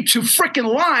paid to freaking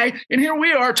lie. And here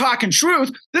we are talking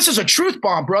truth. This is a truth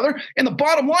bomb, brother. And the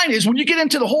bottom line is, when you get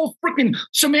into the whole freaking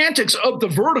semantics of the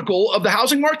vertical of the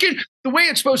housing market, the way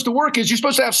it's supposed to work is you're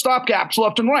supposed to have stopgaps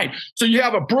left and right. So you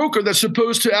have a broker that's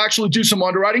supposed to actually do some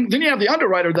underwriting. Then you have the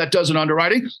underwriter that does an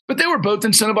underwriting. But they were both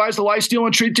incentivized to lie, steal,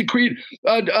 and treat to create,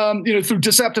 through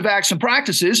deceptive acts and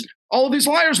practices, all of these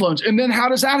liars' loans. And then how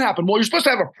does that happen? Well, you're supposed to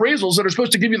have appraisals that are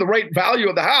supposed to give you the right value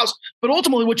of the house. But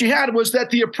ultimately what you had was that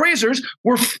the appraisers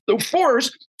were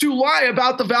forced to lie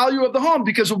about the value of the home,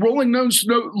 because a rolling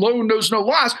loan knows no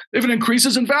loss if it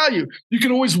increases in value. You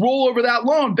can always roll over that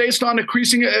loan based on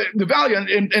increasing the value.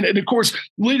 And of course,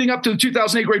 leading up to the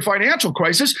 2008 great financial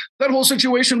crisis, that whole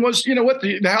situation was,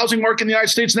 the housing market in the United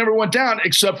States never went down,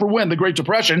 except for when? The Great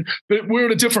Depression. But we're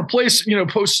in a different place,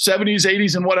 post 70s,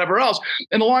 80s, and whatever else.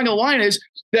 And along the line is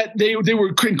that they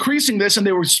were increasing this, and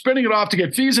they were spinning it off to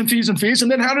get fees and fees and fees. And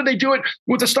then how do they do it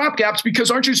with the stopgaps? Because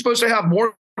aren't you supposed to have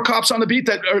more cops on the beat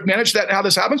that manage that, how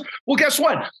this happens? Well, guess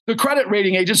what? The credit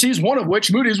rating agencies, one of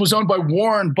which, Moody's, was owned by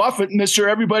Warren Buffett, and Mr.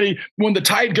 Everybody, when the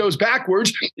tide goes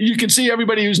backwards, you can see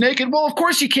everybody who's naked. Well, of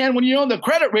course you can when you own the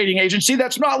credit rating agency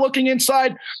that's not looking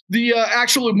inside the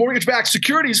actual mortgage-backed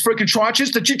securities freaking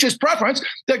tranches that you just preference,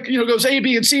 that goes A,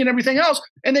 B, and C and everything else.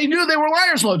 And they knew they were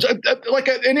liars' loans.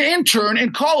 An intern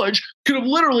in college could have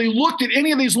literally looked at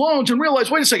any of these loans and realized,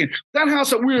 wait a second, that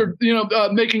house that we were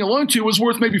making a loan to was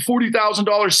worth maybe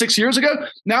 $40,000 6 years ago.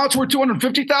 Now it's worth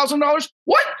 $250,000.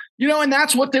 What? And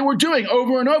that's what they were doing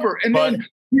over and over. And then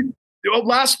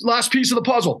last piece of the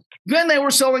puzzle. Then they were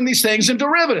selling these things in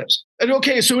derivatives. And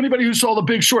okay, so anybody who saw The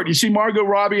Big Short, you see Margot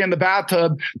Robbie in the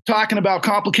bathtub talking about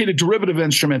complicated derivative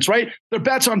instruments, right? They're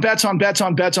bets on bets on bets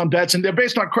on bets on bets, and they're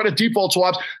based on credit default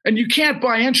swaps. And you can't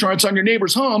buy insurance on your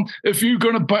neighbor's home if you're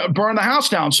going to burn the house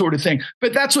down, sort of thing.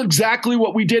 But that's exactly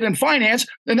what we did in finance,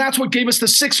 and that's what gave us the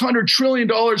 $600 trillion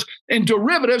in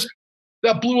derivatives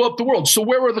that blew up the world. So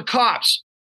where were the cops?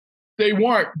 They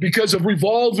weren't, because of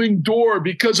revolving door,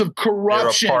 because of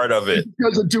corruption, they're a part of it,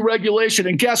 because of deregulation.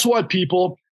 And guess what,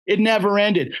 people? It never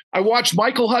ended. I watched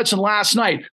Michael Hudson last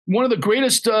night, one of the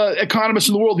greatest economists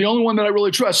in the world, the only one that I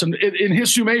really trust. And in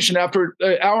his summation, after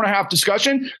an hour and a half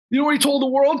discussion, you know what he told the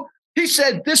world? He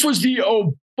said this was the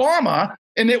Obama,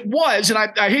 and it was, and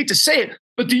I hate to say it,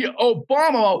 but the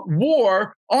Obama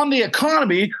war on the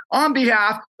economy on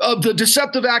behalf of the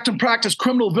deceptive act and practice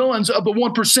criminal villains of the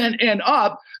 1% and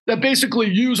up that basically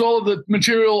use all of the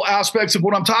material aspects of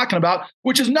what I'm talking about,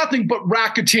 which is nothing but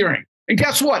racketeering. And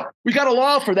guess what? We got a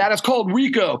law for that. It's called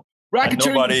RICO.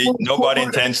 Racketeering. Nobody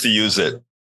intends to use it.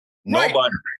 Nobody.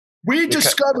 Right. We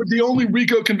discovered the only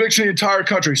RICO conviction in the entire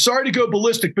country. Sorry to go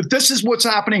ballistic, but this is what's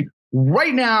happening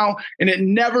right now, and it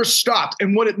never stopped.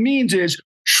 And what it means is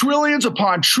trillions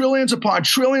upon trillions upon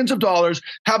trillions of dollars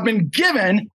have been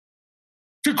given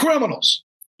to criminals.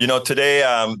 Today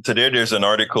there's an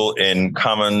article in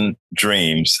Common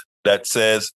Dreams that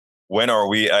says, when are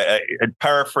we,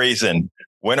 paraphrasing,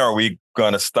 when are we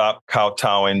going to stop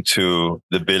kowtowing to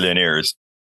the billionaires?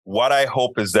 What I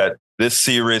hope is that this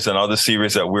series and other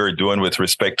series that we're doing with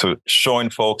respect to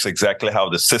showing folks exactly how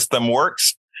the system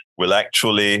works will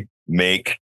actually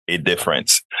make a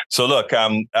difference. So look,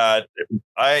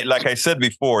 like I said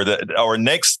before, that our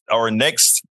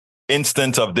next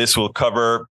instance of this will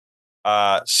cover.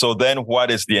 So then,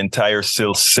 what is the entire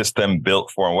sales system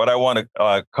built for? And what I want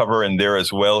to cover in there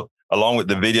as well, along with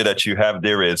the video that you have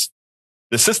there, is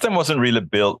the system wasn't really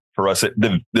built for us.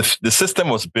 The system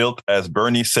was built, as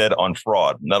Bernie said, on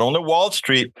fraud. Not only Wall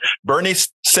Street, Bernie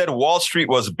said Wall Street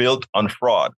was built on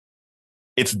fraud.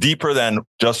 It's deeper than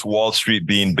just Wall Street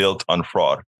being built on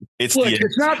fraud. It's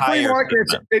not free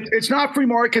markets. It's not free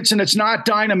markets, and it's not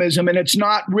dynamism, and it's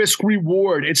not risk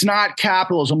reward. It's not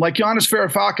capitalism. Like Yanis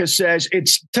Varoufakis says,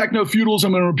 it's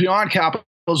techno-feudalism and beyond capitalism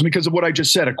because of what I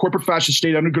just said. A corporate fascist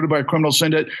state undergirded by a criminal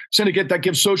syndicate that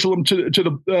gives socialism to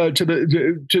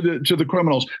the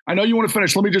criminals. I know you want to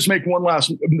finish. Let me just make one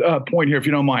last point here, if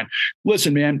you don't mind.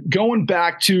 Listen, man, going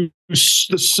back to the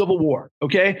Civil War.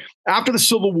 Okay. After the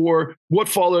Civil War, what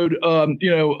followed,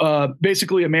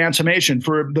 basically emancipation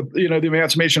for the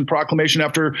Emancipation Proclamation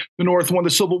after the North won the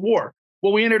Civil War.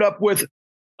 Well, we ended up with,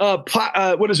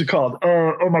 what is it called?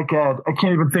 Oh my God. I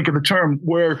can't even think of the term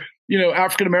where,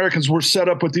 African Americans were set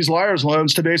up with these liar's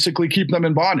loans to basically keep them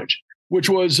in bondage, which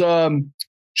was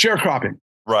sharecropping.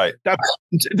 Right.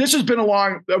 This has been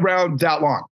around that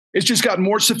long. It's just gotten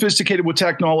more sophisticated with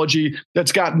technology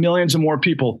that's got millions and more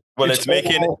people. Well, it's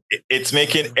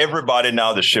making everybody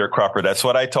now the sharecropper. That's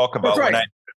what I talk about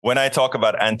when I talk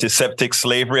about antiseptic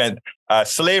slavery. And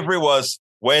slavery was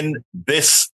when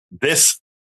this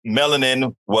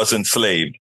melanin was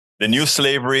enslaved. The new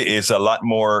slavery is a lot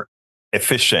more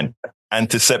efficient.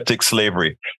 Antiseptic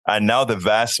slavery. And now the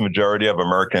vast majority of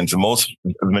Americans, the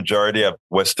majority of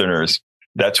Westerners,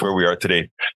 that's where we are today.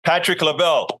 Patrick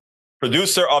LaBelle,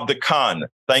 producer of The Con,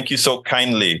 thank you so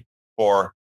kindly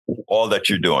for all that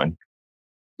you're doing.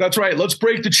 That's right. Let's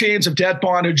break the chains of debt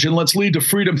bondage and let's lead to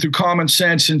freedom through common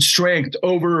sense and strength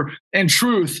and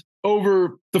truth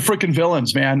over the freaking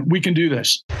villains, man. We can do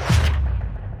this.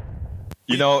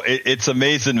 It's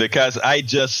amazing because I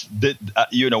just did,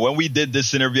 when we did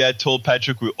this interview, I told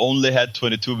Patrick we only had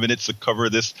 22 minutes to cover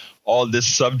all this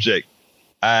subject.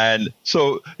 And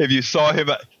so if you saw him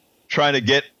trying to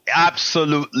get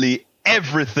absolutely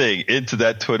everything into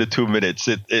that 22 minutes,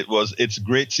 it's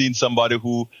great seeing somebody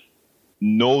who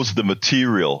knows the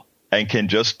material and can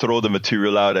just throw the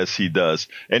material out as he does.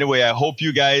 Anyway, I hope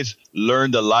you guys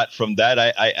learned a lot from that.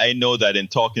 I know that in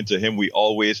talking to him, we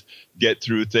always get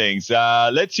through things.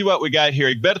 Let's see what we got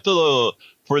here. Egberto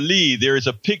for Lee, there is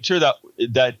a picture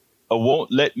that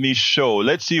won't let me show.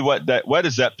 Let's see what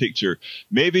is that picture?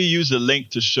 Maybe use a link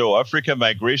to show Africa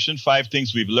migration, 5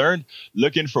 things we've learned,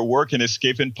 looking for work and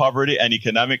escaping poverty and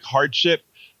economic hardship.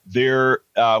 There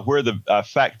were the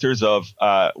factors of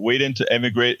waiting to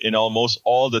emigrate in almost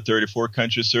all the 34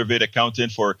 countries surveyed, accounting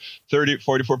for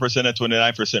 44% and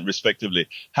 29% respectively.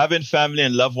 Having family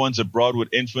and loved ones abroad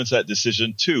would influence that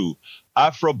decision too.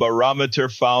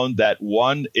 Afrobarometer found that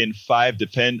 1 in 5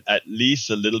 depend at least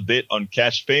a little bit on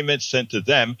cash payments sent to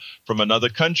them from another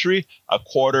country. A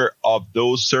quarter of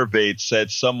those surveyed said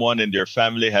someone in their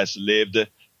family has lived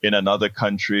in another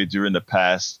country during the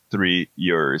past 3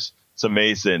 years. It's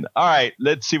amazing. All right,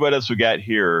 let's see what else we got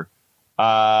here.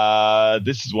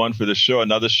 This is one for the show,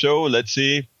 another show. Let's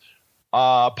see.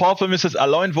 Paul Fleming says,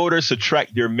 allowing voters to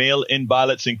track their mail-in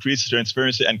ballots increases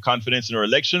transparency and confidence in our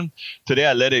election. Today,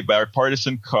 I led a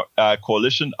bipartisan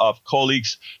coalition of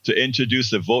colleagues to introduce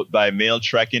the Vote by Mail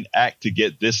Tracking Act to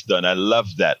get this done. I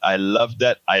love that. I love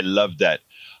that.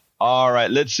 All right,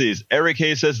 let's see. Eric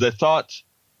Hayes says, the thought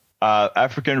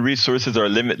African resources are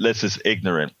limitless is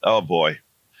ignorant. Oh, boy.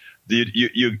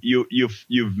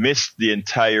 You've missed the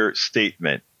entire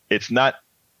statement. It's not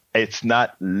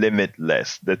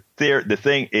limitless. The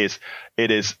thing is,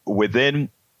 it is within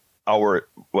our.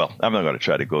 Well, I'm not going to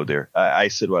try to go there. I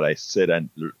said what I said, and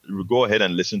go ahead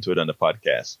and listen to it on the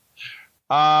podcast.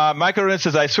 Michael Renner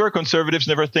says, I swear conservatives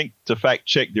never think to fact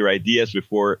check their ideas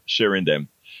before sharing them.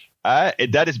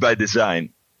 That is by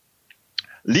design.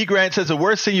 Lee Grant says the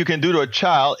worst thing you can do to a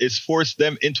child is force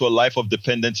them into a life of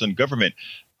dependence on government.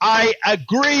 I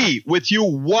agree with you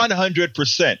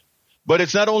 100%. But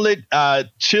it's not only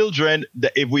children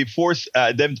that if we force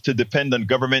them to depend on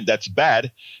government, that's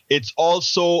bad. It's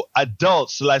also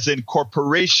adults, as in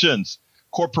corporations.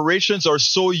 Corporations are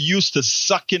so used to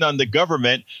sucking on the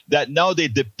government that now they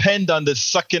depend on the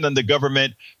sucking on the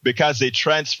government because they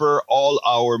transfer all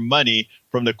our money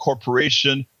from the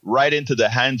corporation right into the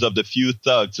hands of the few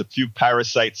thugs, a few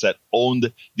parasites that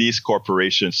owned these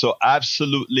corporations. So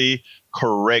absolutely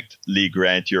correct, Lee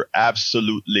Grant. You're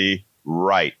absolutely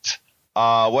right.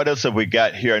 What else have we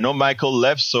got here? I know Michael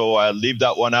left, so I'll leave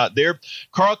that one out there.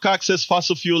 Carl Cox says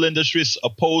fossil fuel industry is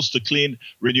opposed to clean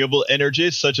renewable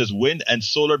energies such as wind and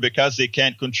solar because they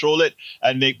can't control it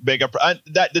and make bigger.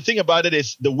 The thing about it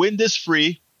is the wind is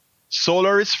free,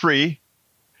 solar is free,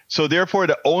 so therefore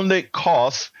the only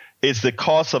cost is the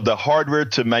cost of the hardware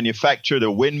to manufacture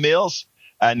the windmills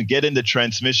and getting the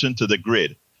transmission to the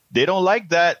grid. They don't like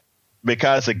that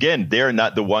because, again, they're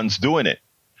not the ones doing it.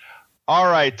 All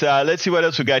right, let's see what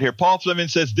else we got here. Paul Fleming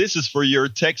says, this is for your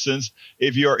Texans.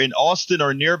 If you're in Austin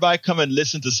or nearby, come and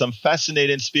listen to some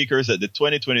fascinating speakers at the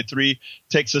 2023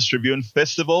 Texas Tribune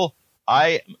Festival.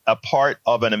 I am a part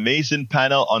of an amazing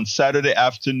panel on Saturday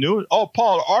afternoon. Oh,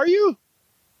 Paul, are you?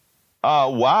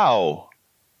 Wow.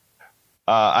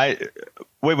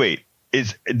 Wait.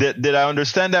 Did I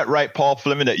understand that right, Paul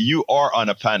Fleming, that you are on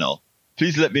a panel?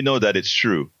 Please let me know that it's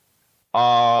true.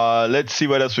 Let's see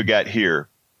what else we got here.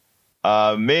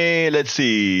 Let's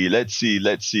see.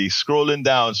 Scrolling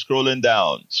down.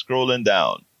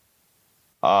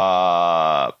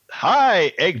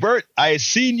 Hi, Egbert. I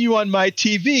seen you on my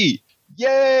TV.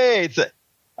 Yay.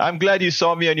 I'm glad you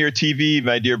saw me on your TV,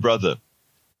 my dear brother.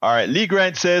 All right. Lee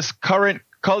Grant says, current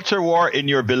culture war in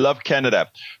your beloved Canada.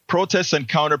 Protests and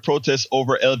counter-protests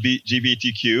over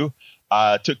LGBTQ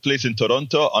took place in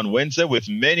Toronto on Wednesday, with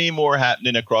many more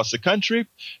happening across the country.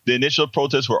 The initial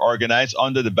protests were organized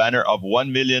under the banner of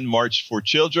 1 Million March for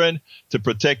Children to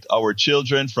protect our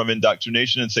children from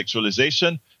indoctrination and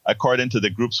sexualization, according to the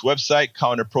group's website.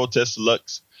 Counter-protest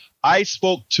looks. I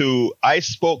spoke to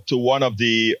one of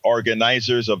the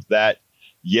organizers of that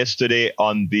yesterday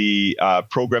on the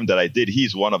program that I did.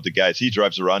 He's one of the guys. He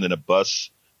drives around in a bus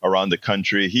around the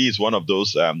country. He's one of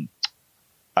those,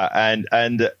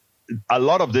 and a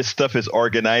lot of this stuff is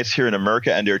organized here in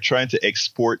America, and they're trying to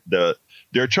export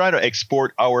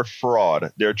our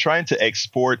fraud. They're trying to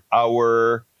export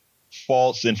our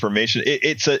false information.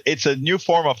 It's a new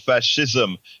form of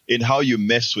fascism in how you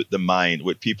mess with the mind,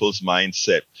 with people's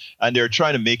mindset, and they're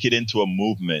trying to make it into a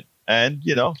movement. And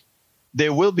they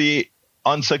will be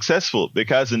unsuccessful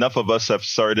because enough of us have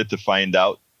started to find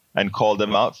out and call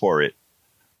them out for it.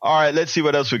 All right, let's see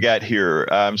what else we got here.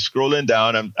 I'm scrolling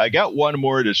down. I got one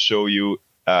more to show you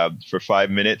for 5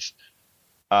 minutes.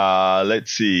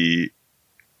 Let's see.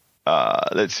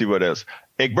 What else.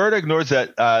 Egbert ignores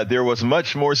that there was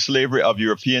much more slavery of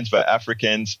Europeans by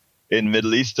Africans in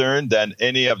Middle Eastern than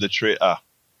any of the trade.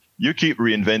 You keep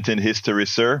reinventing history,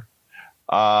 sir.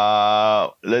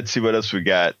 Let's see what else we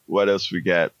got.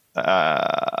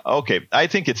 Okay, I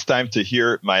think it's time to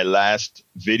hear my last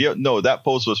video. No, that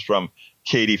post was from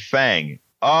Katie Fang.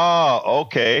 Oh,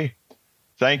 okay.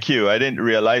 Thank you. I didn't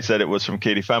realize that it was from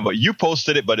Katie Fang, but you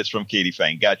posted it, but it's from Katie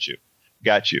Fang. Got you.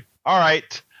 All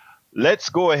right. Let's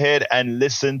go ahead and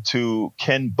listen to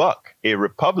Ken Buck, a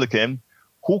Republican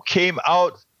who came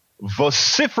out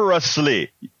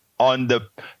vociferously on the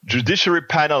Judiciary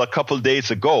panel a couple days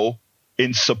ago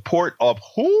in support of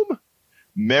whom?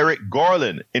 Merrick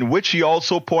Garland, in which he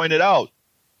also pointed out,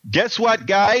 guess what,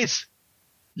 guys?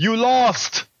 You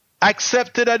lost.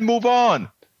 Accept it and move on.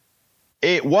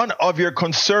 One of your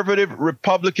conservative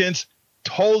Republicans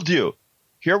told you.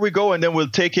 Here we go, and then we'll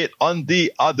take it on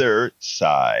the other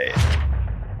side.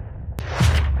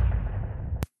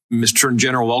 Mr. Attorney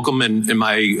General, welcome. And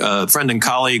my friend and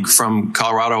colleague from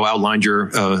Colorado outlined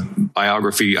your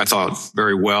biography, I thought,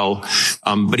 very well.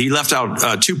 But he left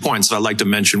out 2 points that I'd like to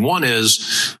mention. One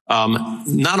is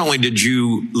not only did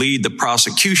you lead the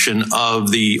prosecution of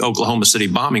the Oklahoma City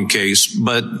bombing case,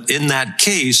 but in that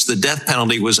case, the death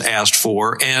penalty was asked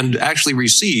for and actually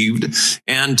received,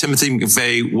 and Timothy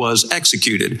McVeigh was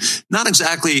executed. Not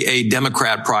exactly a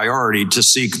Democrat priority to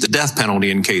seek the death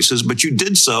penalty in cases, but you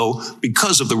did so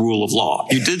because of the rule of law.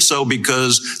 You did so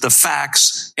because the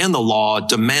facts and the law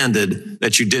demanded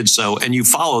that you did so, and you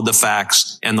followed the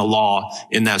facts and the law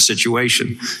in that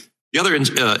situation. The other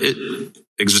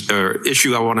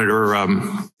issue I wanted, or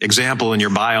example in your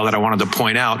bio that I wanted to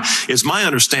point out, is my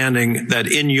understanding that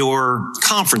in your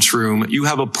conference room, you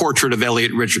have a portrait of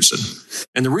Elliot Richardson.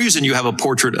 And the reason you have a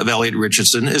portrait of Elliot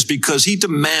Richardson is because he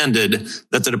demanded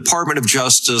that the Department of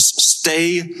Justice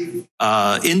stay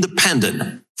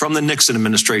independent from the Nixon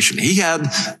administration. He had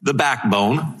the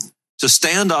backbone to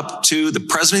stand up to the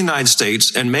President of the United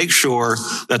States and make sure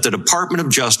that the Department of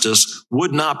Justice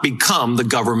would not become the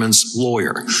government's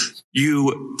lawyer.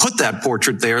 You put that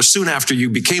portrait there soon after you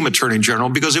became Attorney General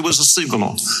because it was a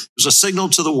signal. It was a signal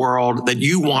to the world that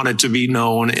you wanted to be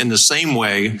known in the same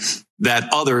way that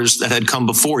others that had come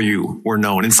before you were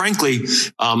known. And frankly,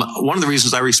 one of the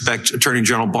reasons I respect Attorney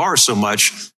General Barr so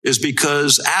much is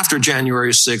because after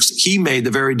January 6th, he made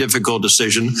the very difficult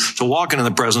decision to walk into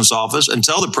the president's office and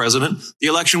tell the president the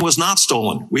election was not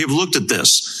stolen. We have looked at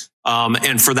this.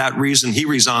 And for that reason, he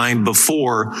resigned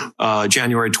before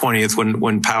January 20th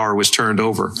when power was turned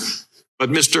over. But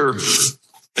Mr.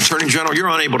 Attorney General, you're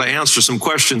unable to answer some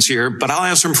questions here, but I'll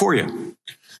answer them for you.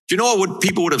 Do you know what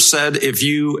people would have said if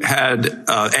you had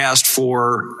asked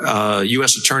for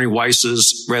U.S. Attorney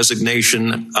Weiss's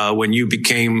resignation when you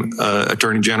became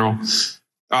Attorney General?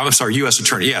 I'm sorry, U.S.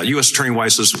 Attorney. Yeah, U.S. Attorney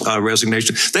Weiss's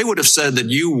resignation. They would have said that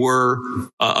you were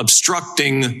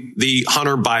obstructing the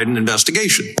Hunter Biden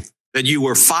investigation, that you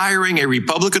were firing a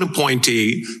Republican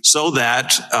appointee so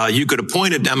that you could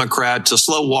appoint a Democrat to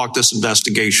slow walk this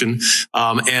investigation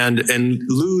and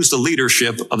lose the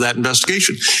leadership of that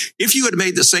investigation. If you had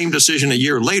made the same decision a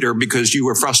year later because you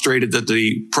were frustrated that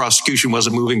the prosecution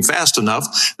wasn't moving fast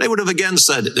enough, they would have again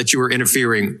said that you were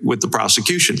interfering with the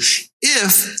prosecution.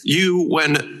 If you,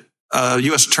 when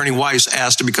U.S. Attorney Weiss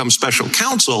asked to become special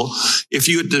counsel, if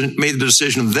you had made the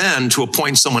decision then to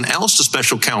appoint someone else to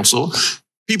special counsel,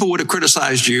 people would have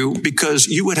criticized you because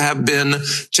you would have been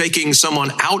taking someone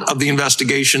out of the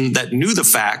investigation that knew the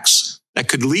facts, that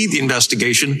could lead the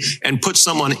investigation, and put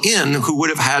someone in who would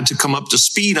have had to come up to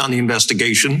speed on the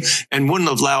investigation and wouldn't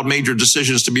have allowed major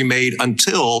decisions to be made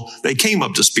until they came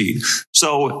up to speed.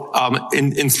 So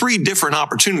in three different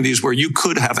opportunities where you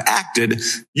could have acted,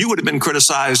 you would have been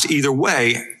criticized either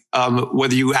way,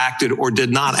 whether you acted or did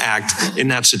not act in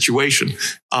that situation.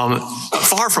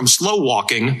 Far from slow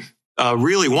walking,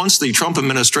 really, once the Trump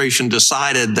administration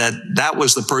decided that that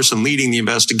was the person leading the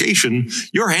investigation,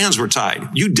 your hands were tied.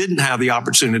 You didn't have the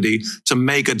opportunity to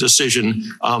make a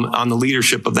decision on the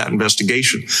leadership of that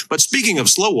investigation. But speaking of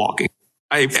slow walking,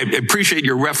 I appreciate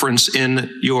your reference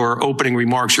in your opening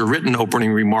remarks, your written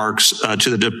opening remarks, to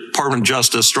the Department of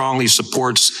Justice strongly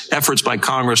supports efforts by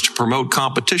Congress to promote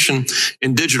competition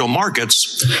in digital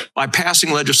markets by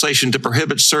passing legislation to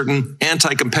prohibit certain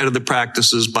anti-competitive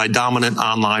practices by dominant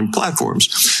online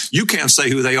platforms. You can't say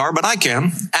who they are, but I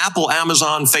can. Apple,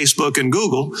 Amazon, Facebook, and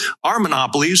Google are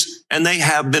monopolies, and they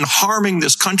have been harming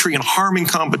this country and harming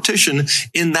competition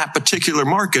in that particular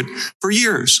market for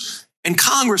years. And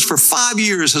Congress for 5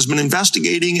 years has been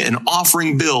investigating and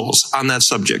offering bills on that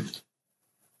subject.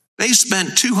 They spent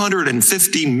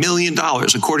 $250 million,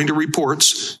 according to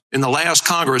reports, in the last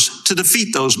Congress to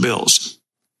defeat those bills.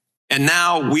 And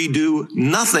now we do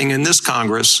nothing in this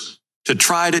Congress to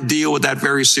try to deal with that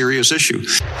very serious issue.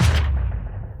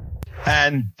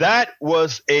 And that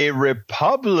was a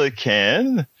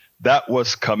Republican that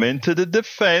was coming to the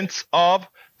defense of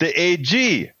the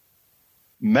AG.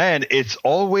 Man, it's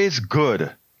always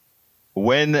good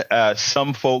when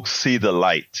some folks see the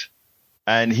light.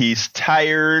 And he's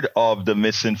tired of the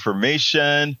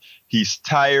misinformation. He's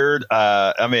tired.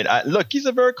 Look, he's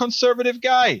a very conservative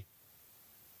guy.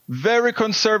 Very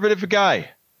conservative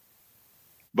guy.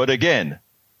 But again,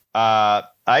 I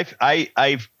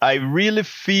really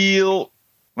feel,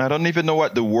 I don't even know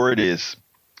what the word is.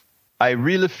 I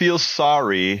really feel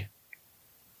sorry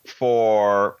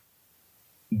for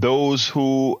those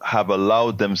who have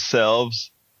allowed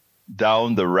themselves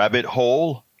down the rabbit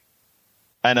hole.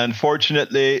 And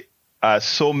unfortunately,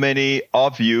 so many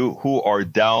of you who are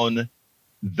down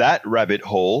that rabbit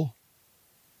hole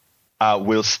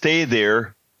will stay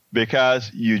there because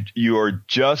you are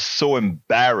just so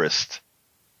embarrassed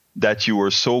that you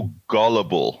were so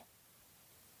gullible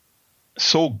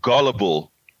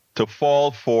to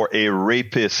fall for a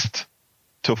rapist,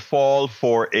 to fall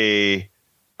for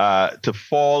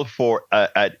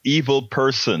an evil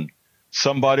person,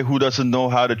 somebody who doesn't know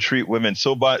how to treat women,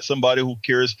 somebody who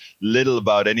cares little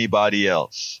about anybody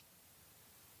else.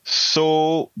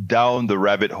 So down the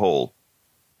rabbit hole.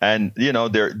 And, you know,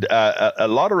 a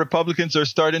lot of Republicans are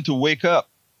starting to wake up.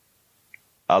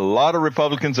 And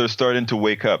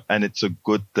it's a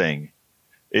good thing.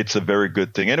 It's a very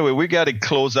good thing. Anyway, we got to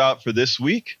close out for this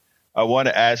week. I want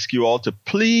to ask you all to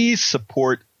please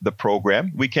support the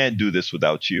program. We can't do this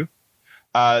without you.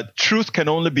 Truth can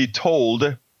only be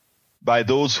told by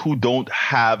those who don't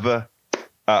have,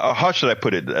 how should I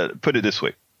put it? Put it this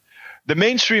way. The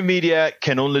mainstream media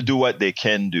can only do what they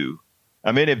can do.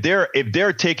 I mean, if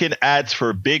they're taking ads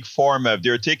for big pharma, if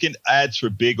they're taking ads for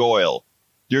big oil,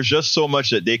 there's just so much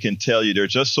that they can tell you.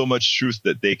 There's just so much truth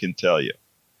that they can tell you.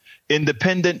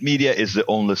 Independent media is the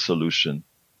only solution.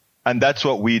 And that's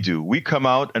what we do. We come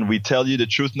out and we tell you the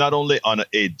truth, not only on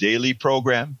a daily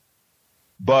program,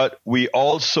 but we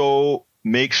also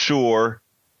make sure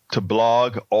to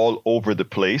blog all over the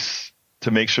place.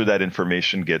 to make sure that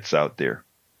information gets out there.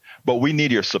 But we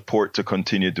need your support to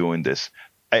continue doing this.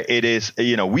 It is,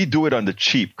 we do it on the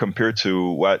cheap compared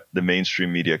to what the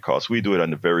mainstream media costs. We do it on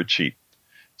the very cheap.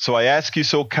 So I ask you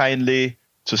so kindly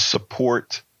to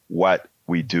support what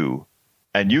we do.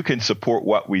 And you can support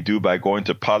what we do by going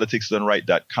to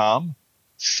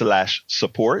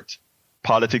politicsdoneright.com/support,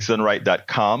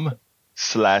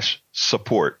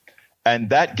 politicsdoneright.com/support. And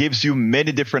that gives you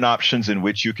many different options in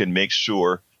which you can make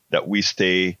sure that we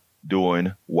stay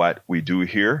doing what we do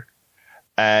here.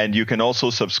 And you can also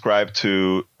subscribe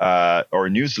to our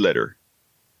newsletter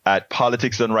at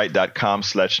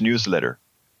politicsdoneright.com/newsletter.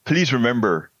 Please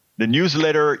remember, the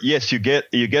newsletter, yes, you get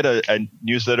a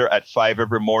newsletter at 5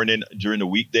 every morning during the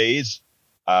weekdays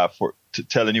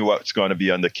telling you what's going to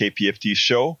be on the KPFT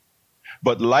show.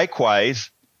 But likewise,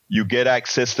 you get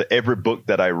access to every book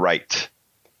that I write.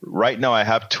 Right now, I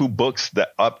have 2 books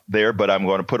that up there, but I'm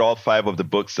going to put all 5 of the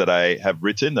books that I have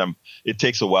written. It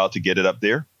takes a while to get it up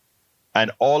there.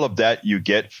 And all of that you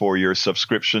get for your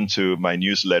subscription to my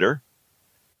newsletter,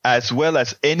 as well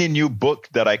as any new book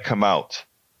that I come out.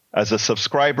 As a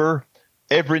subscriber,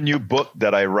 every new book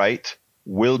that I write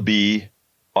will be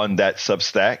on that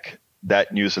Substack,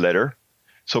 that newsletter.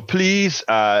 So please,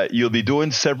 you'll be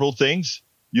doing several things.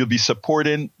 You'll be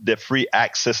supporting the free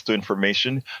access to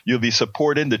information. You'll be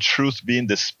supporting the truth being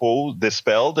dispelled,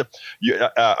 or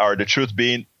the truth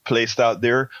being placed out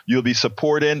there. You'll be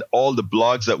supporting all the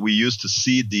blogs that we use to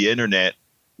seed the internet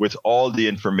with all the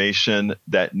information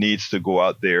that needs to go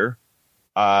out there.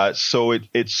 So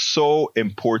it's so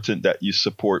important that you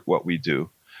support what we do.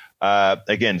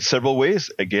 Again, several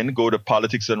ways. Again, go to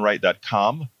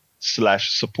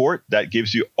politicsdoneright.com/support. That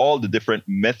gives you all the different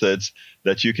methods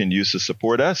that you can use to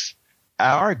support us.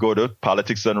 Or go to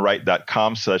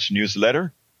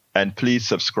politicsdoneright.com/newsletter and please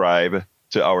subscribe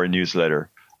to our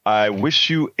newsletter. I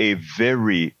wish you a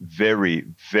very, very,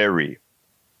 very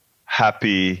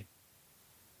happy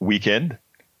weekend.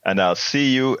 And I'll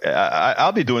see you.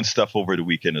 I'll be doing stuff over the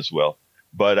weekend as well.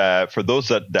 But for those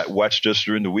that watch just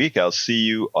during the week, I'll see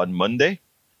you on Monday.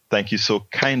 Thank you so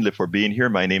kindly for being here.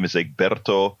 My name is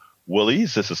Egberto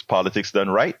Willies. This is Politics Done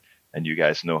Right. And you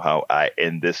guys know how I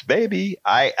end this baby.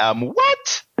 I am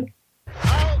what?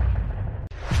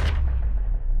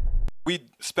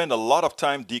 We spend a lot of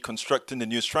time deconstructing the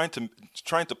news, trying to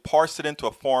parse it into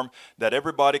a form that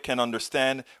everybody can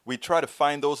understand. We try to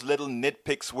find those little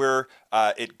nitpicks where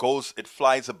it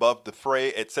flies above the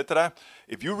fray, etc.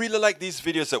 If you really like these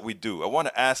videos that we do, I want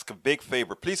to ask a big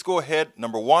favor. Please go ahead.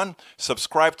 Number 1,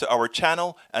 subscribe to our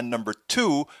channel. And number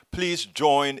 2, please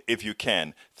join if you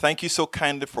can. Thank you so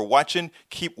kindly for watching.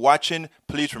 Keep watching.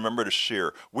 Please remember to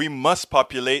share. We must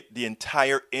populate the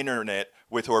entire internet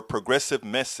with our progressive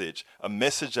message, a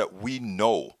message that we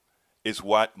know is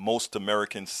what most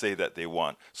Americans say that they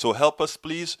want. So help us,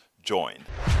 please join.